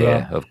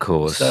 So of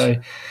course.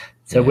 So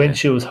when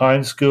she was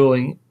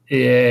homeschooling,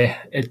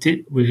 it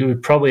did. We were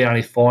probably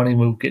only finding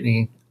we were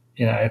getting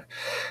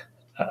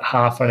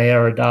half an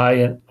hour a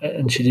day,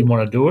 and she didn't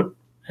want to do it.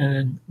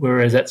 And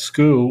whereas at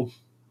school,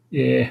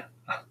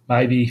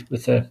 maybe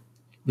with a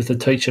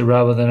teacher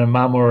rather than a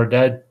mum or a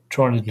dad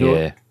trying to do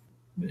it,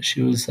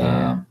 she was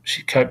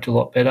she coped a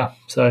lot better.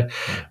 So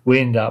we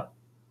ended up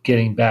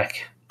getting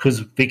back because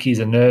Vicky's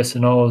a nurse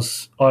and I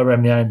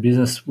ran my own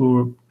business. We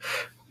were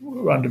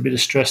under a bit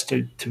of stress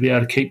to be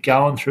able to keep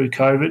going through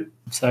COVID.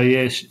 So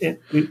yeah,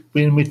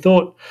 when we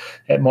thought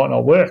it might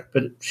not work,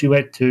 but she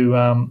went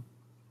to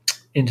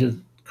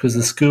because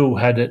the school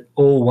had it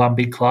all one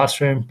big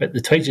classroom, but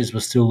the teachers were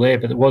still there,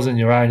 but it wasn't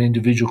your own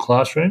individual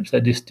classrooms. They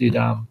just did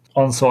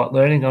on-site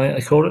learning, I think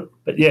they called it.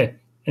 But yeah,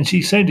 and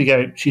she seemed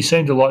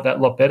to like that a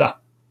lot better.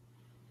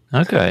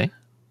 Okay.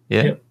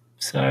 Yeah. Yep.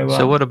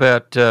 So what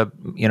about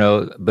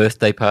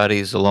birthday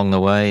parties along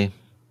the way?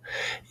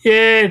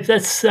 Yeah,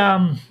 that's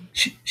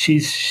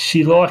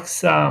she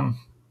likes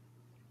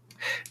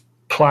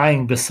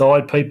playing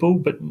beside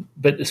people,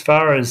 but as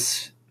far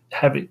as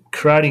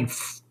creating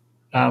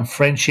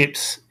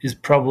friendships is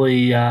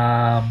probably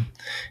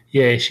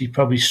she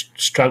probably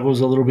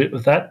struggles a little bit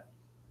with that.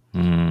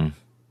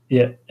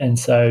 Yeah, and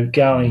so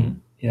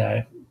going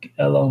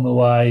along the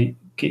way,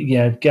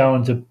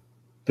 going to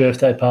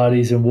birthday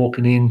parties and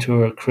walking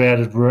into a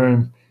crowded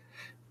room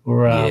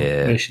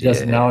where she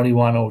doesn't know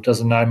anyone or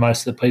doesn't know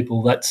most of the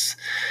people, that's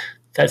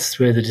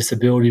where the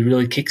disability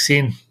really kicks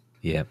in.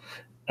 Yeah.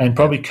 And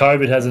probably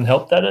COVID hasn't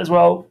helped that as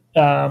well.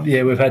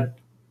 We've had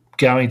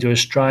going to a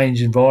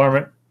strange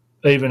environment,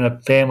 even a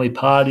family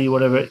party,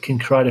 whatever, it can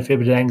create a fair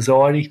bit of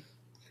anxiety.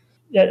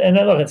 Yeah, and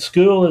like at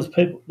school, there's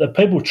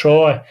people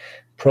try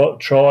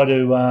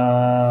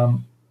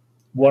to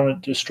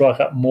want to strike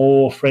up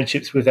more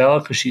friendships with Ella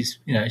because she's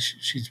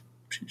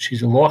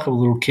a likeable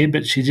little kid,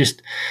 but she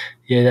just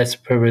that's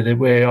probably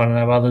where I don't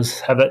know if others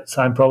have that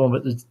same problem,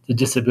 but the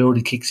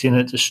disability kicks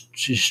in.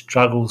 She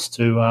struggles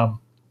to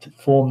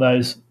form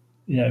those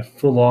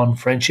full on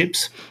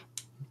friendships.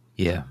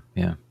 Yeah,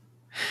 yeah.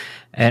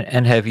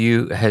 And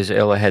has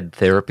Ella had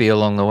therapy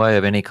along the way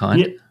of any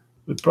kind? Yeah,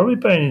 we've probably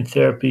been in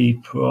therapy.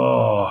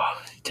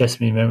 Test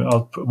me memory.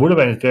 I would have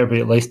been in therapy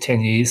at least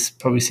 10 years,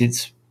 probably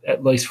since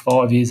at least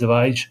 5 years of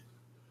age.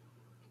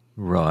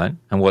 Right.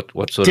 And what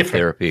sort of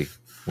therapy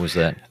was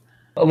that?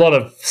 A lot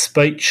of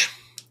speech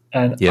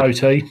and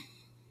OT.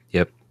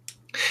 Yep.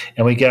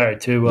 And we go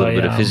to a little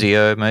bit of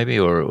physio, maybe,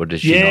 or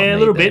does she? Yeah, a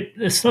little bit.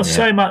 It's not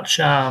so much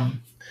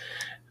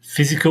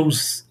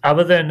physicals,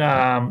 other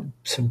than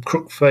some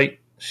crook feet.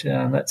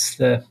 That's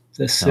the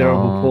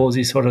cerebral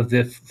palsy, sort of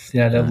the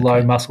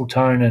low muscle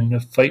tone, and the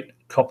feet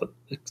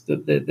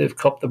they've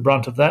copped the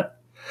brunt of that.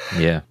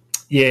 Yeah.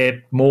 Yeah,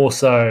 more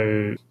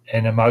so,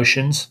 and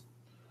emotions.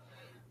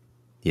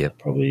 Yeah.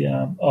 Probably.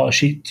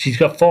 She's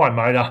got fine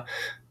motor.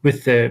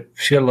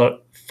 She got a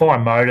lot.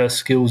 Fine motor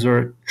skills are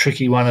a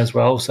tricky one as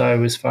well.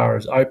 So as far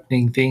as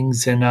opening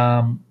things and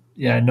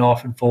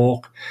knife and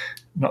fork,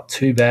 not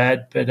too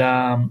bad. But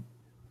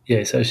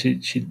so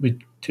we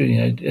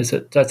do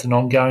that's an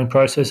ongoing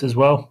process as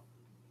well.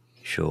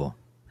 Sure.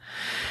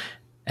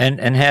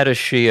 And how does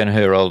she and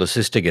her older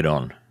sister get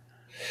on?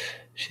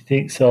 She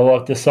thinks so.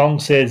 Like the song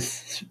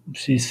says,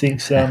 she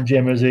thinks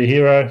Gemma's her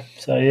hero.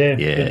 So yeah,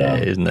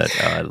 isn't it?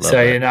 Oh, I love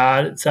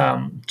that. It's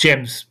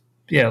Gem's.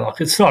 Yeah, like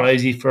it's not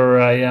easy for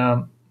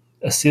a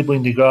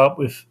sibling to grow up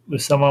with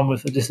someone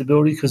with a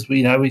disability because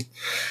we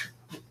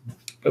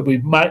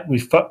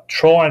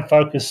try and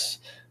focus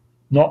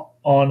not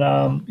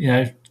on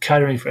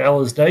catering for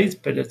Ella's needs,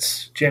 but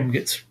it's Gem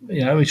gets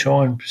we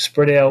try and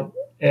spread our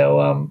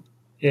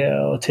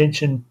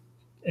attention.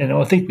 And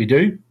I think we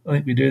do. I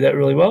think we do that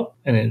really well.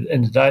 And at the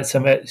end of the day,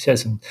 she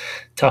has some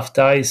tough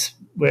days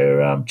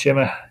where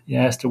Gemma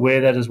has to wear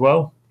that as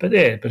well. But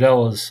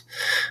Ella's,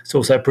 it's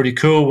also pretty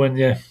cool when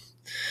you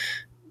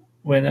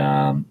got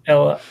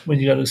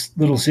a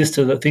little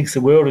sister that thinks the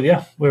world of you.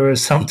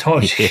 Whereas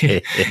sometimes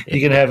you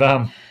can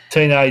have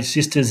teenage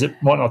sisters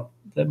that might not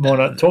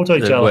talk to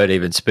each other. Won't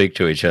even speak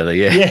to each other.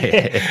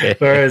 Yeah.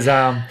 Whereas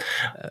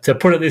to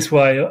put it this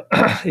way,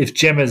 if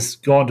Gemma's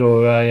gone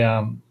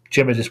to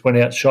Gemma just went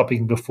out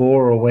shopping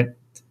before or went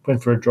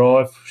for a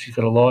drive. She's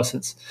got a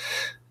licence.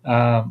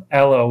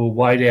 Ella will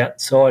wait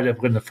outside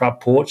in the front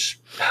porch.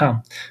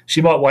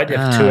 She might wait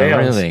there for 2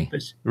 hours. Really?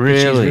 But she's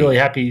really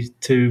happy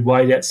to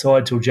wait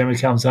outside till Gemma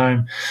comes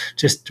home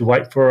just to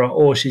wait for her.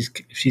 Or if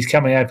she's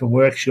coming home from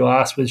work, she'll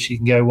ask whether she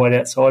can go wait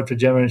outside for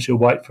Gemma and she'll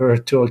wait for her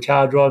till her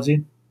car drives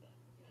in.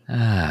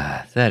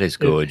 That is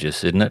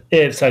gorgeous, isn't it?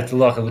 Yeah, so it's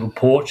like a little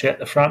porch out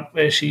the front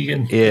where she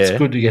can. Yeah. It's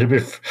good to get a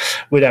bit of.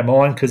 We don't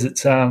mind because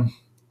it's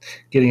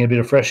getting a bit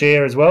of fresh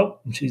air as well.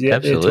 She's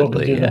out there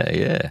talking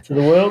to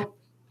the world.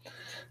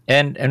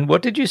 And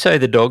what did you say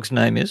the dog's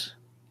name is?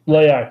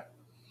 Leo.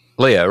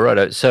 Leo,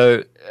 right.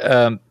 So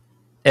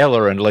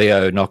Ella and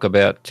Leo knock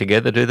about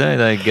together, do they?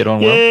 They get on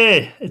well?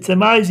 Yeah, it's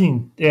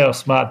amazing how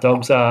smart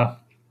dogs are.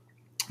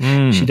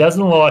 She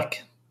doesn't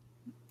like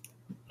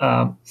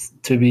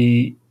to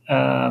be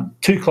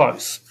too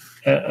close.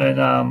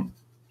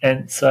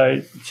 And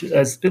so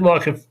it's a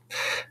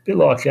bit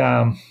like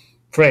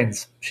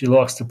friends. She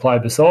likes to play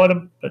beside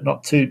them, but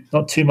not too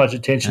much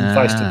attention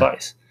face to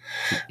face.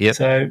 Yep.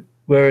 So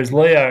whereas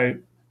Leo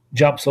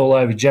jumps all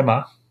over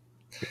Gemma,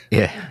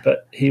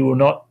 but he will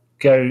not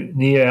go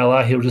near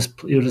Ella. He'll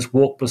just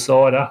walk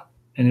beside her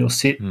and he'll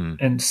sit.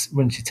 And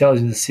when she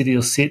tells him to sit,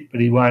 he'll sit, but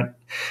he won't.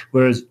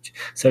 Whereas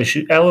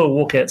Ella will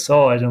walk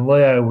outside and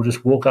Leo will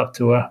just walk up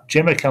to her.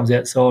 Gemma comes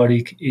outside.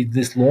 He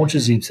just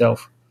launches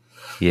himself.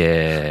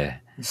 Yeah.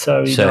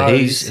 So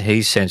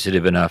he's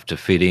sensitive enough to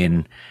fit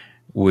in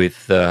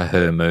with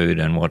her mood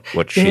and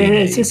what she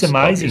needs. It's just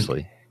amazing.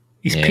 Obviously.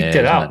 He's picked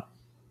it up.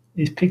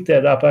 He's picked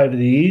that up over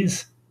the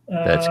years.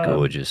 That's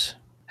gorgeous.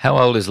 How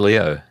old is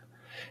Leo?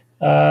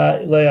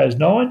 Leo's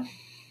 9.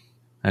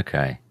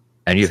 Okay.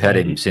 And you've had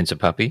him since a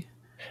puppy?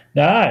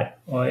 No.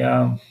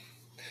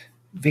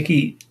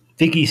 Vicky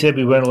said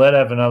we weren't allowed to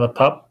have another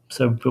pup,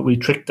 but we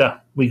tricked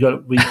her. We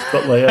got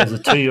Leo as a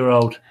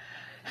 2-year-old,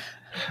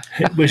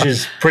 which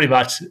is pretty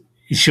much,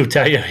 she'll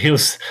tell you,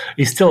 he's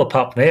still a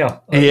pup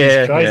now.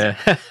 He's crazy.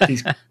 Yeah.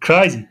 He's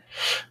crazy.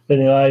 But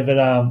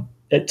anyway,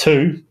 at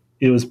 2,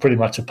 it was pretty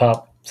much a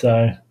pup.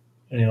 So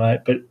anyway,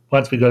 but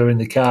once we got her in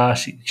the car,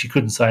 she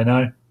couldn't say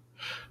no.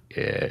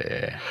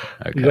 Yeah.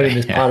 Okay. We got him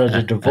as part of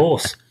the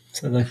divorce.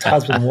 So the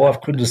husband and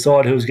wife couldn't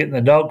decide who was getting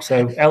the dog,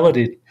 so Ella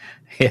did.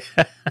 Yeah.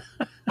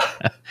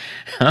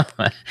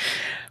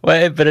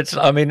 Well, but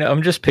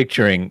I'm just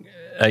picturing,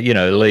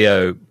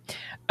 Leo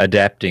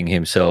adapting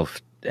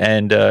himself,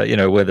 and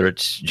whether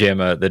it's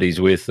Gemma that he's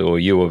with, or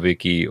you, or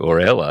Vicky, or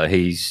Ella,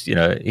 he's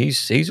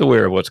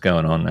aware of what's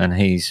going on, and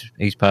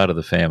he's part of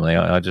the family.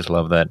 I just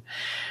love that.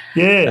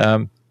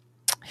 Yeah.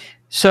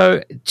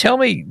 So tell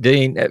me,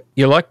 Dean,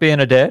 you like being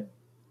a dad?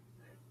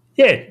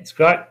 Yeah, it's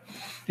great.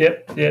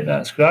 Yep. Yeah, no,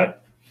 it's great.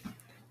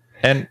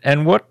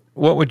 And what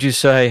would you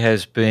say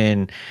has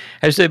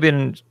there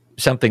been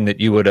something that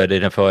you would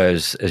identify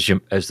as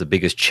the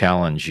biggest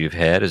challenge you've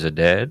had as a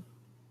dad?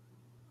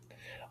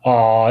 Oh,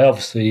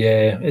 obviously,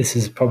 yeah. This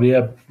is probably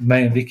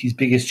me and Vicky's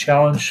biggest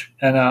challenge,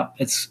 and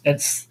it's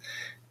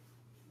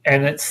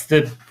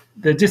the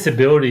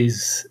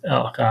disabilities.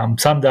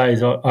 Some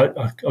days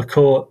I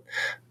call it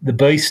the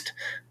beast.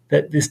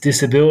 That this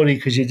disability,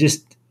 because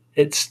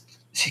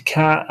she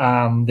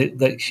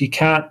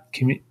can't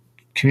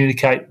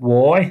communicate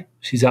why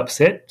she's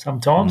upset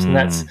sometimes, and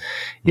that's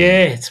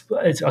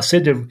I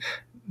said to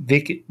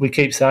Vic, we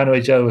keep saying to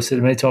each other, we said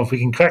many times, if we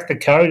can crack the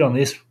code on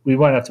this, we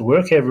won't have to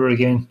work ever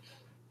again.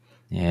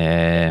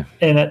 Yeah,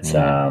 and it's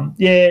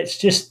it's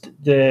just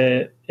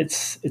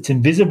it's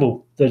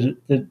invisible, the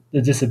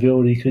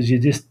disability, because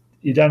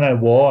you don't know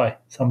why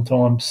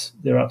sometimes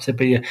they're upset.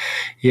 But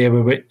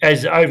we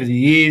as over the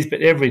years,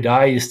 but every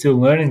day you're still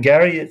learning,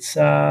 Gary. It's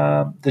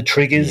the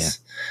triggers,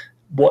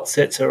 what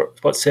sets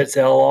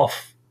Elle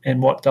off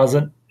and what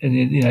doesn't, and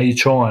you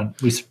try and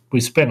we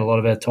spend a lot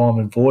of our time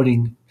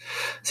avoiding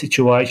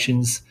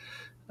situations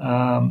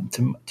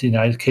to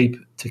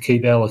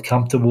keep Ella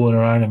comfortable in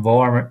her own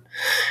environment.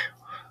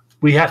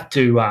 We have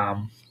to,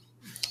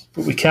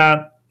 but we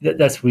can't.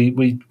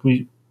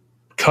 We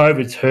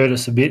COVID's hurt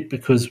us a bit,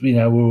 because we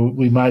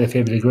made a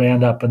fair bit of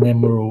ground up, and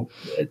then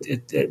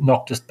it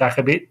knocked us back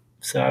a bit.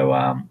 So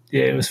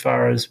as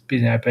far as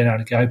being able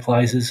to go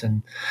places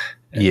and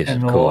yes,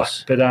 and of all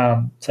course. That.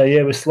 But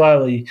we're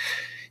slowly,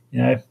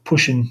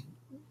 pushing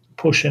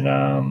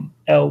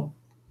Elle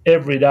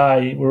every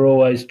day. We're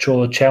always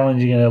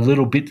challenging it a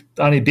little bit,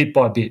 only bit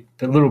by bit,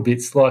 but little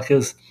bits. Like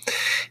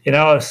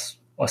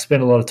I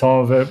spent a lot of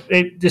time with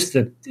her. Just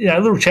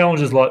little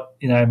challenges like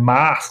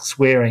masks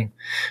wearing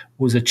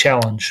was a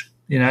challenge.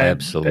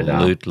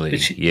 Absolutely,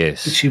 but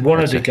yes. But she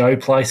wanted to go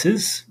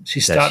places.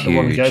 She started to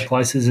want to go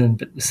places,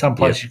 but some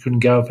places you couldn't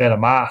go without a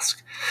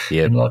mask.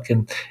 Yeah,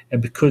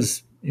 and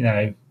because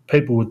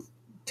people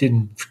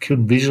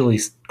couldn't visually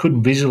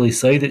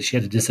see that she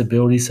had a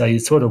disability, so you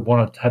sort of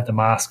wanted to have the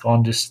mask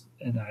on, just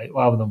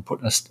rather than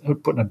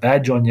putting a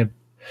badge on your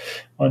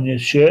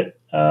shirt.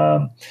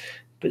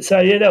 But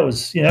that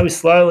was we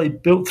slowly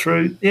built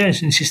through. Yeah,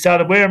 and she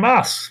started wearing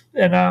masks,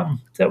 and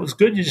that was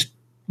good. You just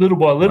little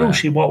by little, wow.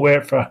 She might wear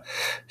it for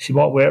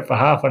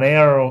half an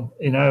hour,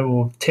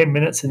 or 10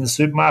 minutes in the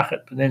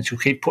supermarket, but then she'll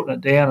keep putting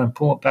it down and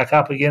pull it back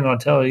up again. I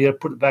tell her,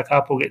 put it back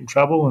up or get in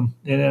trouble,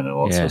 and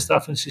all that sort of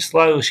stuff. And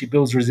she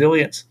builds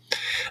resilience,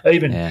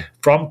 even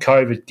from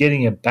COVID,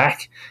 getting her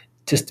back.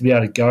 Just to be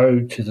able to go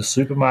to the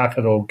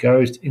supermarket or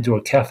go into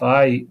a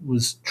cafe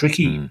was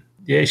tricky.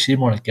 Yeah, she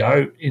didn't want to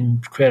go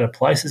in crowded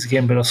places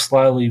again, but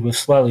we've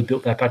slowly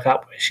built that back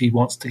up. She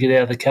wants to get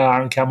out of the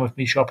car and come with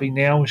me shopping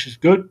now, which is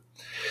good.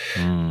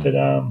 But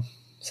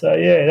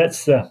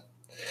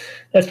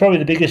that's probably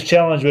the biggest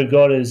challenge we've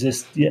got, is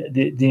this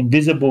the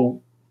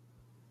invisible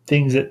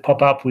things that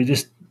pop up. We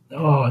just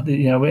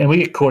and we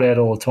get caught out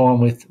all the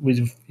time with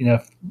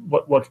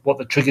what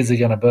the triggers are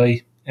going to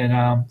be,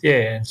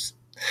 and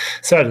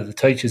so do the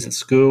teachers at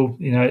school.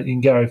 You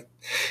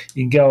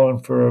can go on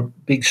for a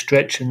big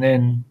stretch and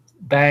then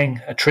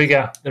bang, a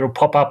trigger that'll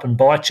pop up and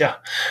bite you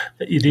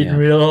that you didn't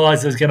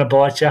realise was going to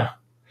bite you.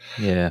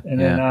 Yeah, and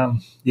then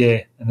and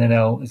then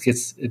it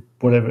gets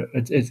whatever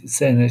and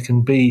it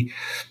can be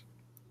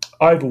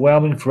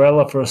overwhelming for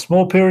Ella for a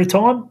small period of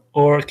time,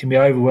 or it can be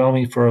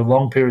overwhelming for a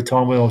long period of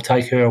time where it'll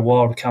take her a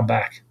while to come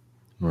back.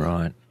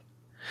 Right.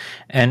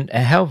 And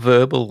how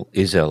verbal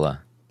is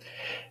Ella?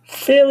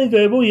 Fairly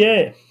verbal,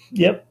 yeah.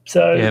 Yep.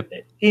 So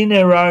in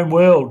her own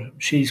world,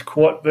 she's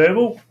quite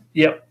verbal.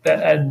 Yep.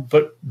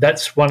 But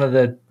that's one of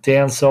the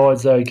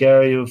downsides, though,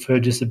 Gary, of her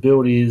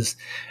disability, is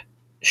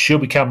she'll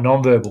become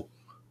nonverbal.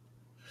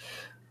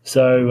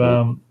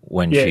 So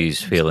when yeah.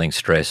 she's feeling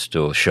stressed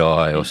or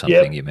shy or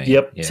something, you mean?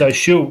 Yep. Yeah. So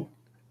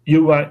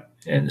you won't.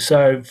 And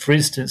so, for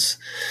instance,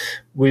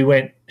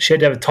 she had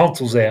to have her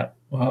tonsils out,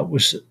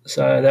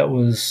 so that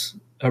was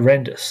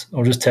horrendous.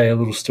 I'll just tell you a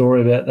little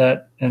story about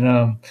that. And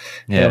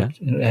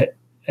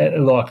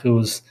it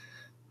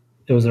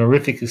was an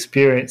horrific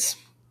experience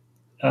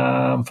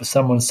for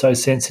someone so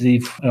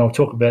sensitive. And I'll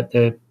talk about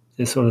the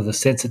sort of the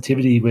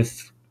sensitivity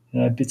with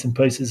bits and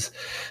pieces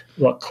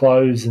like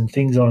clothes and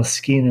things on her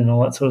skin and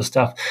all that sort of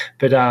stuff.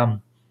 But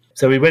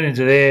so we went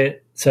into there.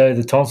 So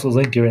the tonsils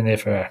link are in there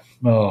for,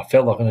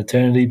 felt like an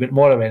eternity, but it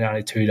might have been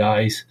only 2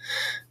 days.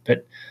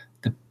 But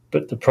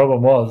the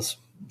problem was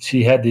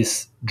she had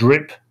this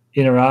drip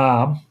in her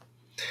arm.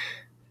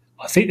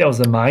 I think that was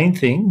the main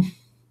thing.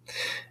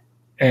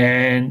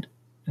 And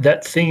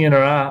that thing in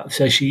her arm,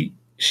 so she'll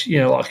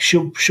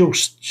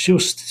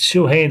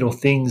handle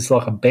things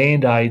like a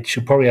Band-Aid.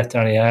 She'll probably have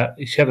to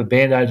have a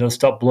Band-Aid, it'll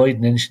stop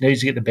bleeding, and she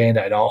needs to get the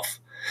Band-Aid off.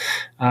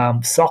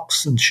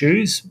 Socks and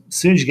shoes, as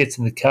soon as she gets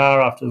in the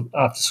car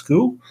after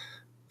school,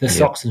 the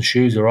socks and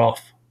shoes are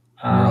off.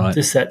 Right.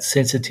 Just that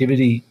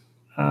sensitivity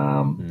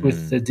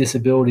with the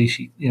disability.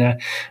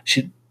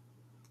 She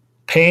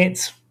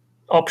pants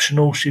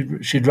optional.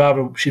 She'd like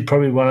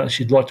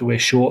to wear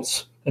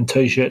shorts and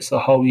t-shirts the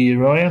whole year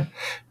round.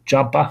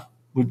 Jumper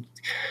will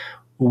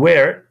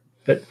wear it,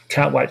 but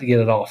can't wait to get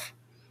it off.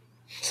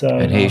 So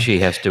and here she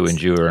has to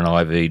endure an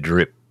IV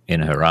drip in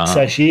her arm.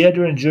 So she had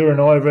to endure an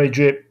IV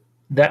drip.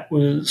 That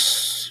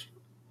was,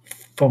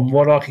 from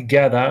what I could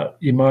gather,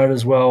 you might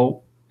as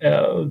well.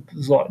 It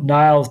was like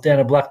nails down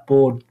a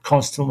blackboard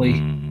constantly,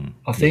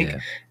 I think. Yeah.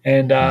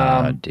 And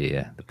oh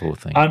dear, the poor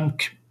thing.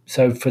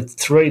 So for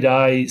 3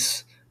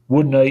 days,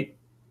 wouldn't eat.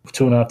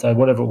 2.5 days,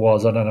 whatever it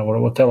was, I don't know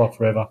what it fell off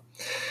forever.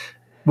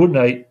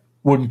 Wouldn't eat,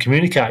 wouldn't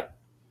communicate,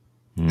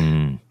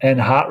 and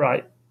heart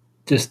rate,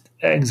 just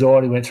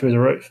anxiety went through the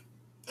roof,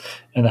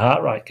 and the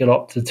heart rate got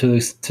up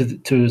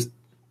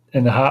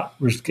and the heart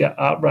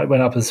rate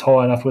went up as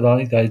high enough with,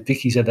 I think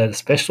Vicky said they had a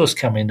specialist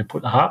come in to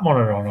put the heart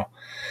monitor on her.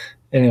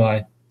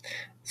 Anyway,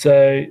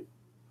 so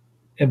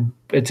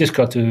it just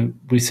got to,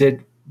 we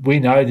said, we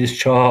know this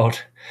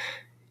child,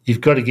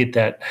 you've got to get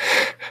that,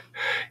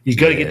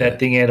 get that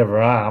thing out of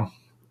her arm.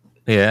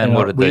 Yeah, and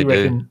what did they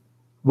do?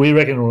 We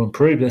reckon it will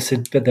improve. They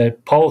said, but the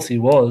policy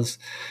was,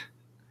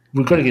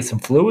 we've got to get some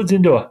fluids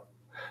into her.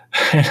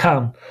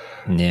 And,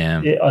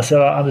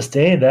 so I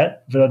understand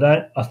that, but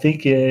I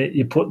think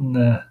you're putting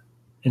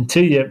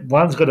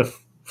one's got to,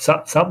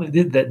 something,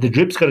 the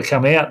drip's got to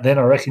come out, then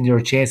I reckon you're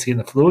a chance of getting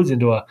the fluids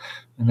into her.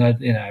 And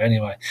that,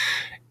 anyway,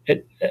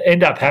 it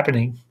ended up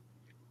happening.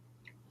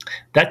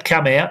 That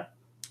come out,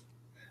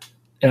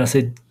 and I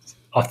said,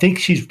 I think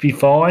she'd be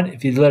fine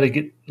if you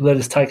let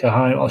us take her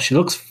home. Oh,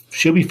 she'll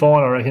be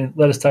fine, I reckon.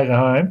 Let us take her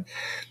home.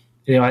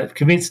 Anyway,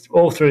 convinced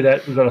all through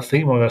that, we've got a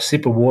thing, we've got a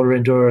sip of water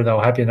into her, and they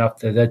were happy enough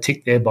that they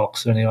ticked their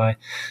box. Anyway,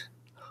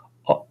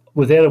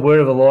 without a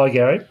word of a lie,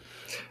 Gary,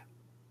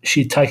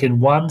 she'd taken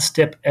one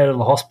step out of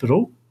the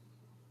hospital,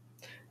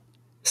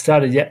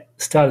 started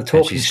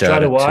talking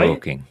straight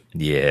away.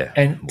 Yeah.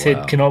 And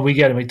said, can we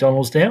go to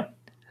McDonald's now?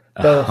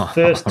 The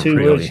first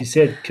two words she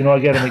said, can I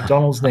go to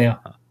McDonald's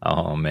now?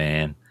 Oh,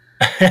 man.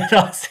 And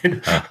I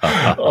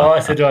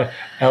said to her,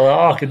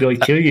 hello, I can really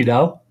kill you,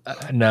 Dale.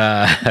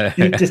 No.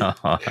 You just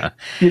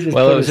it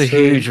was a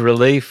huge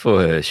relief for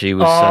her. She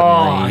was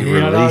suddenly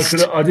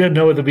released. I didn't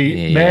know whether to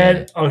be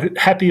mad,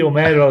 happy or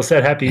mad. I was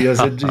so happy. I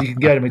said, you can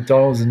go to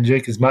McDonald's and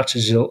drink as much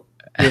as you'll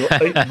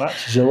eat as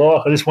much as you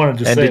like. I just wanted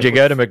to see. And did you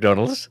go to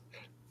McDonald's?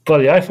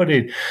 Bloody oath I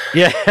did.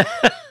 Yeah.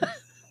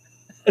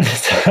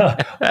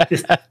 I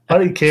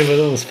didn't care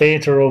whether it was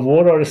Fanta or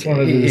water. I just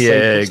wanted to see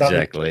something.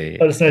 Exactly.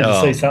 I just needed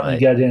to see something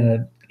go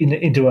down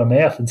into her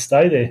mouth and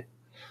stay there.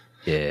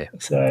 Yeah.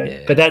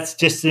 So, but that's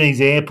just an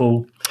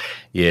example.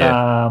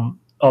 Yeah.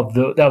 Of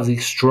that was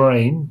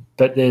extreme.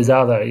 But there's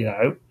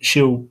other.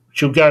 She'll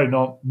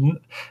go.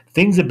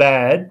 Things are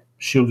bad.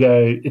 She'll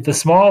go. If the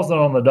smile's not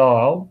on the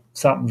dial,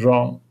 something's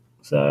wrong.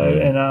 So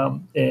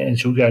and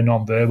she'll go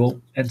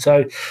non-verbal. And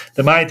so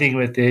the main thing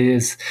with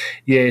it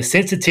is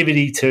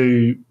sensitivity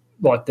to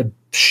like the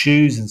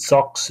shoes and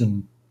socks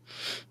and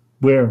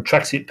wearing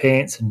tracksuit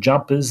pants and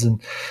jumpers,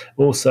 and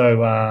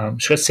also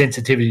she's got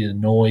sensitivity to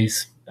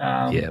noise.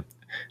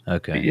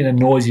 Okay. In a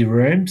noisy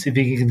rooms, if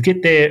you can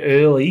get there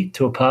early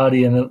to a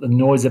party and the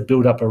noise that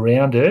build up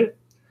around her,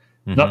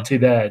 not too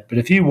bad. But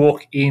if you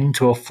walk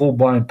into a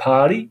full-blown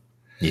party,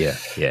 you're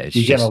going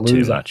to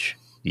lose too much.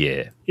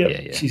 Yeah.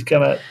 She's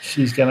gonna,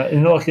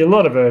 and like a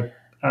lot of her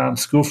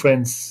school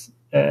friends,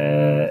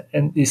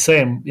 and you see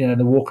them, they're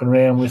walking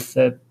around with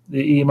the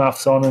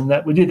earmuffs on, and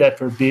that we did that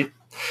for a bit.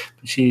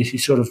 But she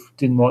sort of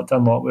don't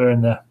like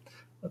wearing the.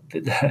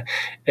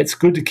 It's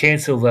good to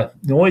cancel the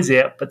noise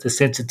out, but the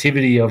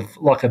sensitivity of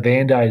like a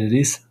Band-Aid it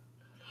is.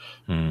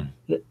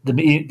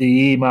 The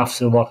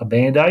earmuffs are like a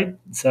Band-Aid,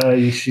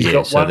 so she's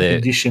got one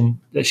condition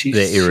that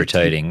they're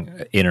irritating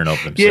in and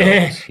of themselves.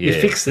 Yeah, you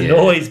fix the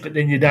noise, but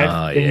then you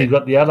don't. Then you've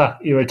got the other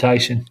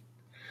irritation.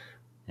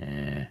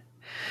 Yeah.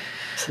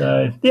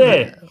 So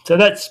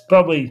that's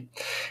probably,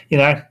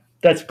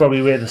 that's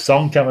probably where the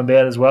song come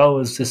about as well.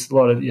 Is just a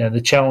lot of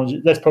the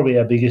challenge. That's probably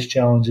our biggest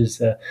challenge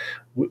is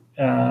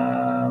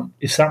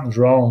if something's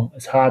wrong,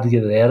 it's hard to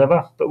get it out of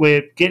her. But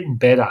we're getting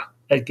better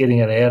at getting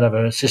it out of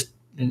her. It's just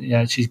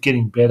she's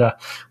getting better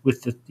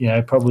with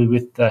the probably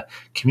with the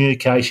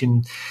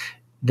communication,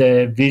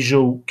 the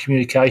visual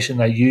communication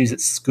they use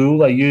at school.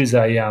 They use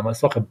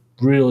it's like a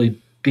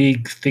really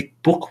big, thick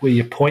book where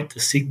you point the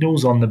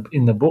signals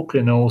in the book,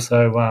 and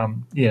also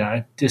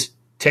just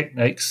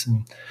techniques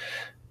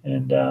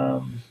and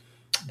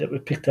that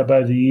we've picked up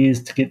over the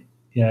years to get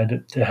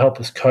to help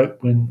us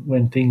cope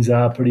when things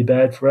are pretty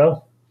bad for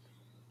Elle.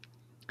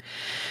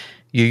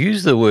 You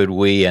use the word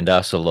we and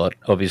us a lot.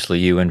 Obviously,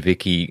 you and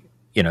Vicky,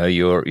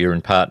 you're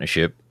in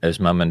partnership as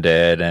mum and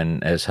dad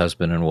and as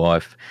husband and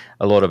wife.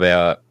 A lot of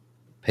our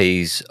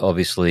P's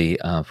obviously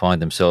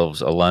find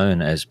themselves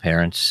alone as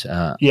parents,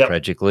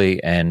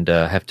 tragically, and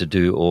have to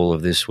do all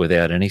of this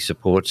without any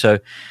support. So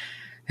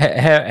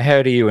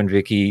how do you and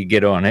Vicky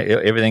get on?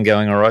 Everything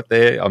going all right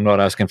there? I'm not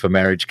asking for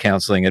marriage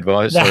counselling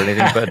advice or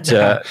anything,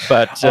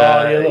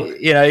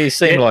 you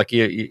seem like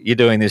you're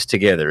doing this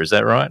together. Is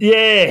that right?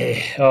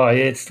 Yeah. Oh,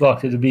 yeah. It's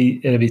like it'll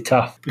be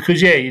tough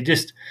because you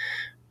just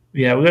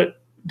we've got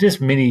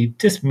just mini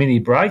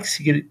breaks.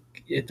 You get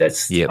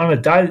that's on a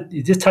day.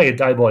 You just take it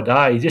day by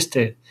day, just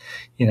to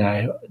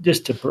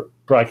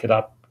break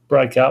up.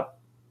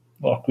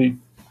 Like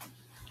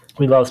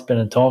we love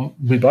spending time.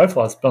 We both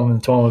love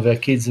spending time with our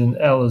kids, and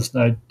Ella's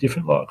no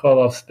different. Like I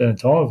love spending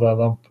time with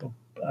her.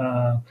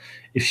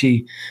 If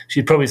she'd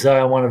probably say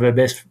I'm one of her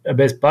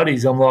best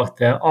buddies. I'm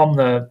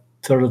the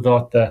sort of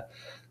like the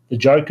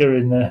joker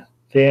in the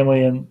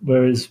family, and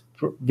whereas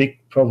Vic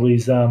probably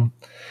is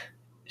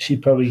she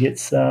probably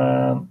gets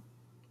Elle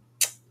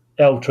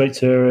treats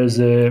her as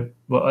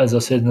as I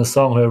said in the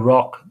song, her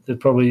rock. That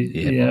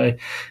probably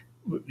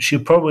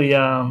she'll probably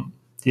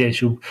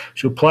she'll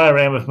play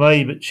around with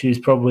me, but she's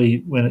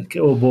probably, when it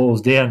all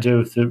boils down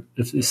to, if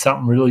there's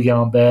something really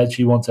going bad,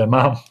 she wants her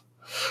mum.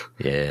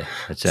 Yeah,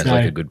 it sounds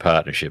like a good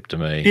partnership to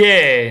me.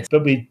 Yeah,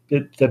 but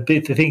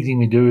the thing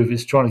we do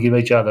is trying to give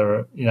each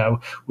other,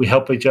 we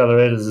help each other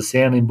out as a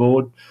sounding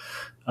board,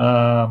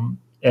 and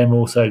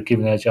also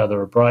giving each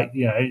other a break.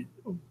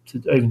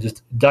 Even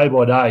just day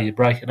by day, you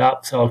break it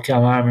up. So I'll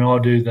come home and I'll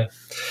do the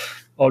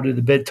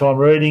bedtime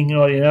reading,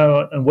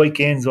 and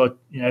weekends,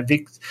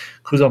 Vic,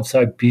 because I'm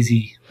so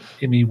busy,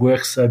 and my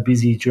work's so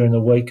busy during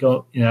the week,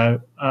 I'm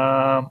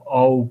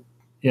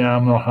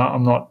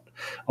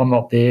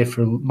not there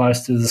for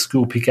most of the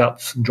school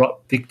pickups and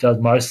Vic does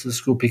most of the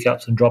school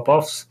pickups and drop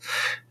offs.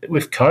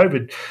 With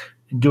COVID,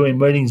 and doing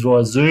meetings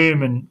via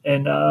Zoom and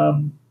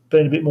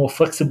being a bit more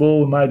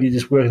flexible, and maybe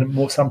just working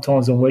more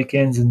sometimes on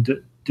weekends and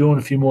doing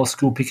a few more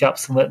school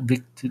pickups and letting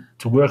Vic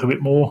to work a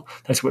bit more.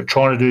 That's what we're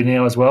trying to do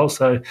now as well.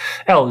 So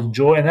Al's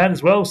enjoying that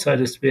as well. So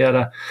just to be able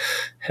to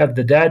have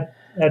the dad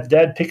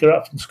pick her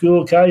up from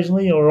school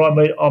occasionally, or I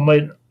meet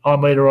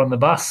her on the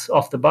bus,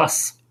 off the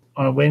bus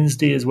on a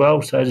Wednesday as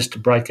well. So just to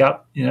break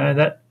up,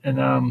 that.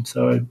 And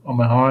so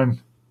I'm at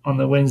home on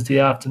the Wednesday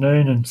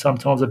afternoon, and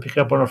sometimes I pick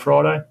up on a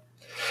Friday.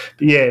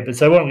 But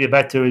so what I get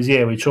back to is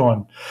we try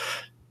and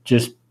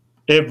just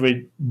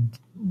every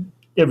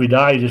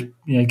day, just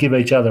give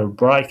each other a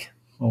break.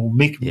 Well,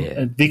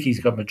 Vicky's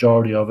got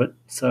majority of it,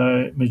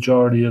 so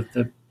majority of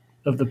the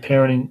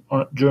parenting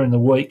during the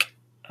week.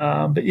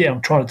 I'm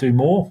trying to do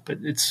more, but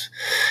it's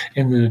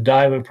end of the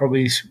day we've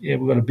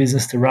got a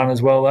business to run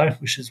as well, though,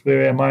 which is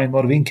where our main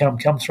lot of income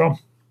comes from.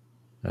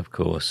 Of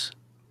course.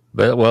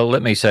 But, well,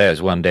 let me say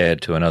as one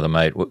dad to another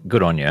mate,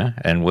 good on you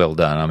and well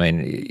done. I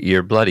mean,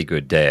 you're a bloody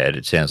good dad,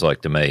 it sounds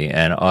like to me,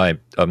 and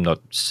I'm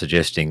not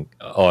suggesting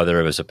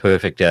either of us are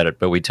perfect at it,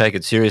 but we take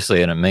it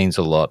seriously and it means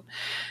a lot.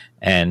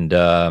 And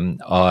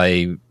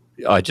I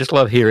just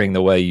love hearing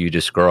the way you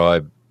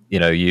describe,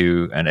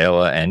 you and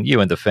Ella and you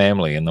and the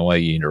family and the way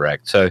you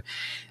interact. So,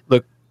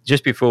 look,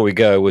 just before we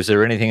go, was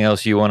there anything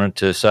else you wanted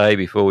to say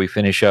before we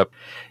finish up?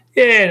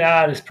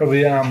 There's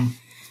probably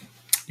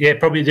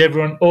probably to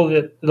everyone,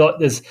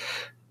 there's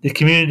the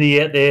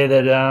community out there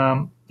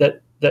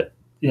that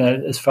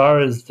as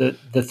far as the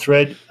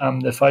thread,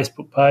 the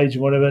Facebook page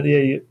or whatever.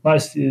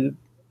 Most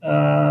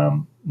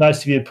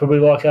of you probably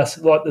like us,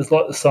 like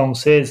the song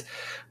says.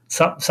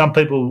 Some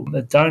people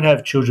that don't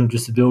have children with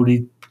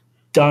disability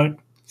don't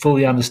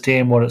fully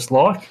understand what it's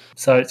like.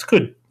 So it's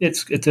good.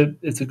 It's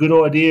a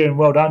good idea, and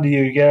well done to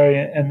you, Gary,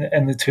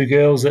 and the two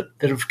girls that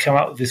have come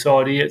up with this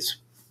idea.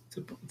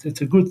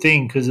 It's a good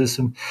thing, because there's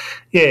some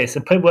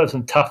people have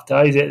some tough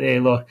days out there.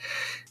 Like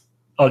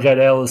I go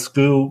to Ella's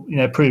school,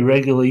 pretty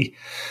regularly,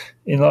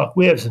 and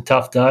we have some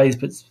tough days,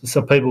 but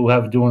some people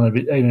have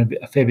doing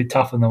a fair bit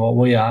tougher than what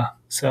we are.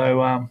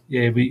 So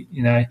you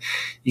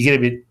get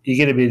a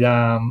bit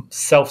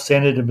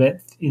self-centered, a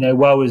bit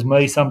woe is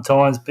me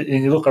sometimes, but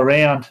then you look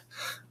around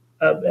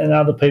and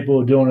other people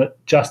are doing it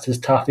just as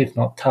tough, if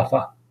not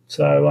tougher.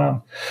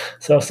 So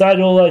I say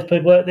to all those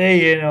people out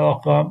there,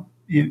 I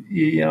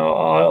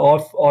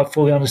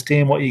fully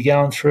understand what you're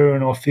going through,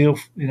 and I feel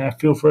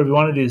for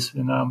everyone it is,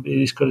 and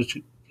you just got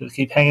to got to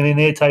keep hanging in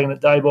there, taking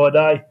it day by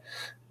day.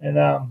 And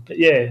but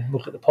yeah,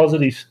 look at the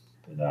positives.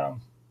 But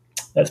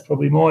that's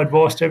probably my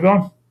advice to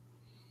everyone.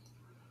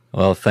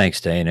 Well,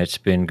 thanks, Dean. It's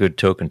been good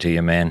talking to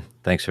you, man.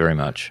 Thanks very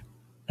much.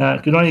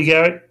 Good on you,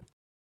 Gary.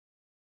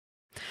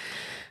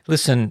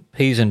 Listen,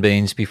 Peas and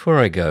Beans, before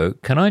I go,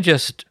 can I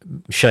just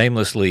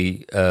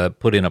shamelessly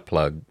put in a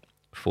plug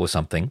for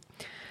something?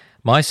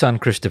 My son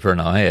Christopher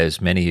and I,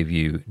 as many of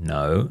you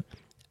know,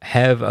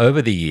 have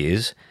over the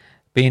years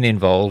been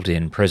involved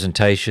in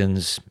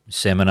presentations,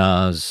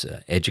 seminars,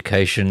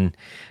 education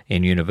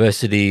in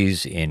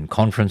universities, in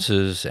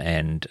conferences,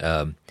 and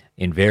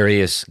in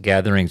various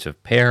gatherings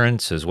of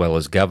parents as well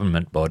as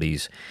government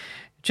bodies,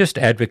 just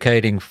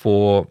advocating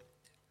for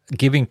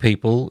giving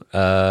people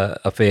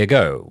a fair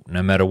go,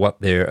 no matter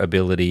what their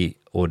ability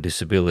or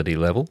disability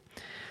level,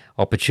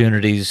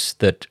 opportunities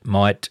that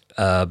might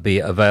be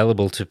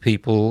available to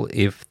people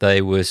if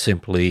they were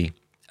simply,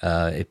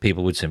 if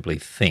people would simply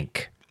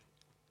think.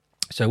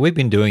 So we've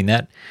been doing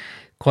that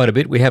quite a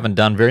bit. We haven't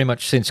done very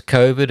much since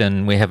COVID,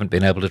 and we haven't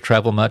been able to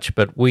travel much,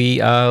 but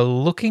we are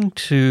looking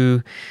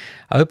to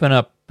open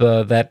up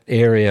that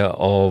area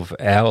of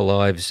our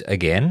lives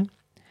again.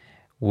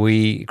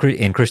 We,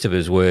 in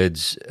Christopher's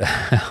words,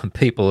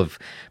 people have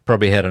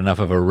probably had enough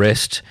of a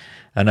rest,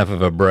 enough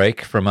of a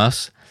break from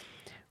us.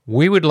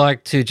 We would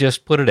like to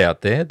just put it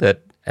out there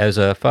that as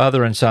a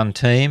father and son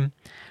team,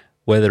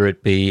 whether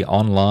it be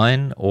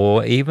online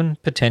or even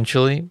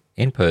potentially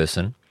in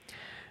person,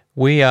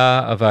 we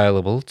are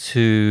available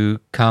to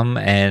come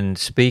and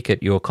speak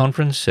at your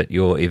conference, at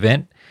your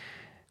event.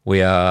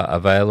 We are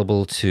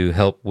available to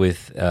help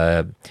with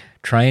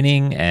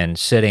training and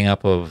setting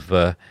up of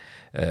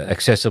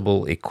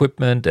accessible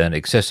equipment and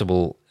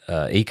accessible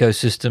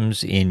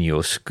ecosystems in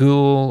your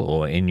school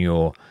or in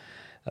your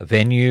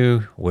venue,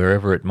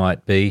 wherever it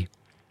might be.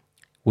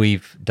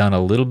 We've done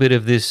a little bit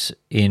of this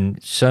in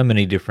so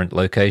many different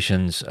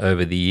locations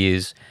over the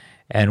years,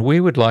 and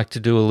we would like to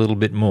do a little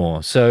bit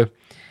more. So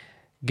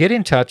get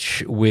in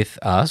touch with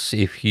us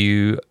if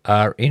you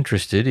are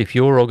interested. If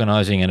you're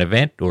organising an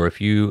event, or if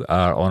you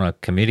are on a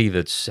committee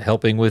that's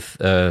helping with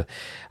a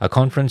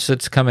conference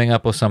that's coming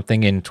up or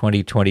something in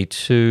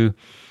 2022,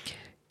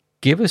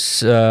 give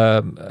us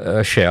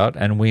a shout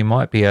and we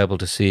might be able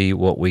to see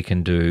what we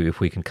can do if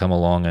we can come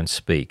along and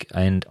speak.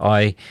 And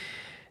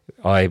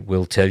I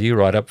will tell you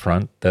right up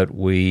front that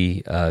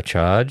we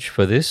charge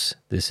for this.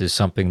 This is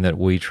something that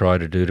we try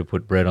to do to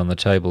put bread on the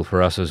table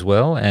for us as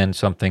well, and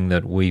something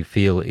that we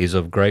feel is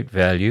of great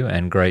value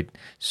and great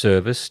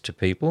service to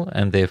people,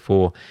 and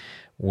therefore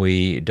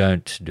we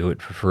don't do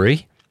it for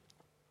free.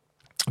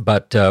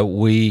 But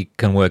we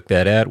can work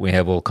that out. We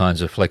have all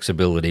kinds of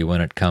flexibility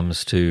when it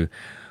comes to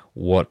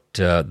what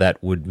that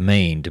would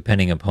mean,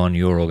 depending upon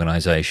your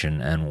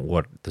organisation and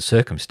what the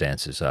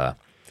circumstances are.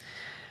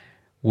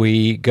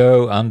 We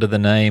go under the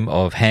name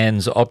of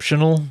Hands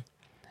Optional,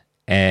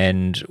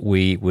 and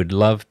we would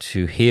love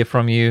to hear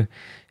from you.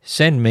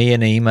 Send me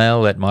an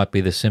email, that might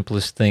be the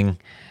simplest thing,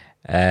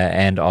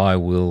 and I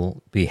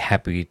will be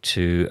happy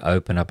to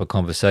open up a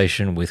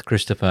conversation with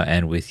Christopher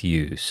and with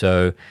you.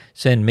 So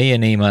send me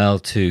an email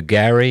to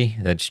Gary,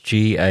 that's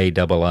Garry,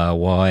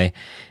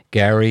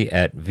 Gary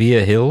at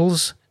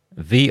VierHills,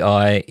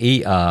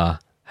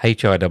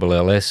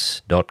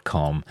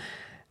 VierHills.com.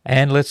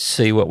 And let's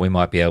see what we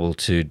might be able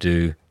to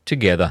do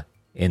together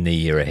in the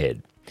year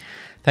ahead.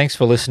 Thanks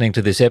for listening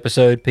to this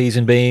episode, Peas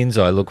and Beans.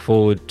 I look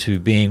forward to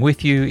being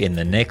with you in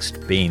the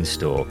next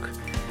Beanstalk.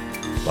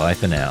 Bye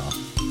for now.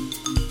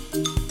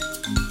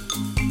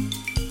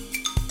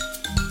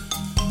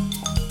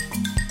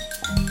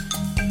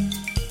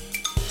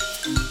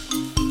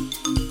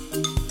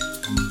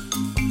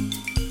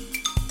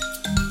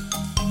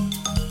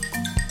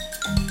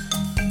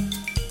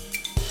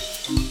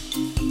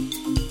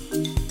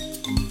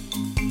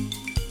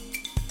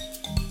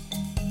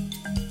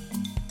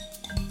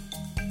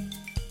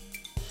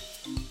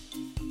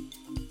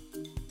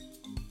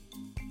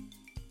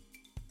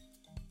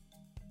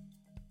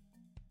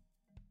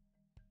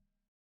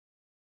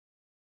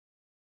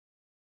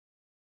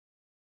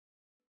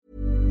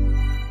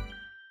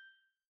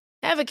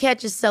 Ever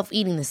catch yourself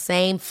eating the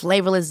same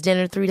flavorless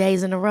dinner 3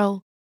 days in a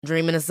row?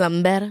 Dreaming of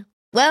something better?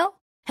 Well,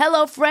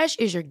 HelloFresh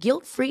is your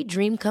guilt-free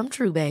dream come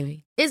true,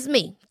 baby. It's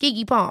me,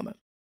 Keke Palmer.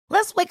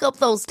 Let's wake up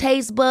those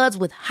taste buds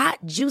with hot,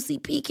 juicy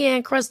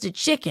pecan-crusted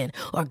chicken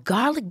or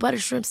garlic butter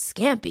shrimp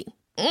scampi.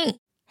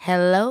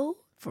 Hello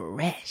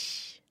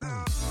Fresh.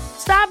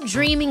 Stop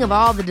dreaming of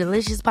all the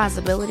delicious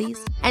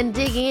possibilities and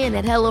dig in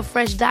at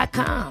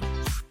HelloFresh.com.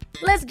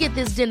 Let's get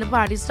this dinner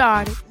party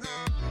started.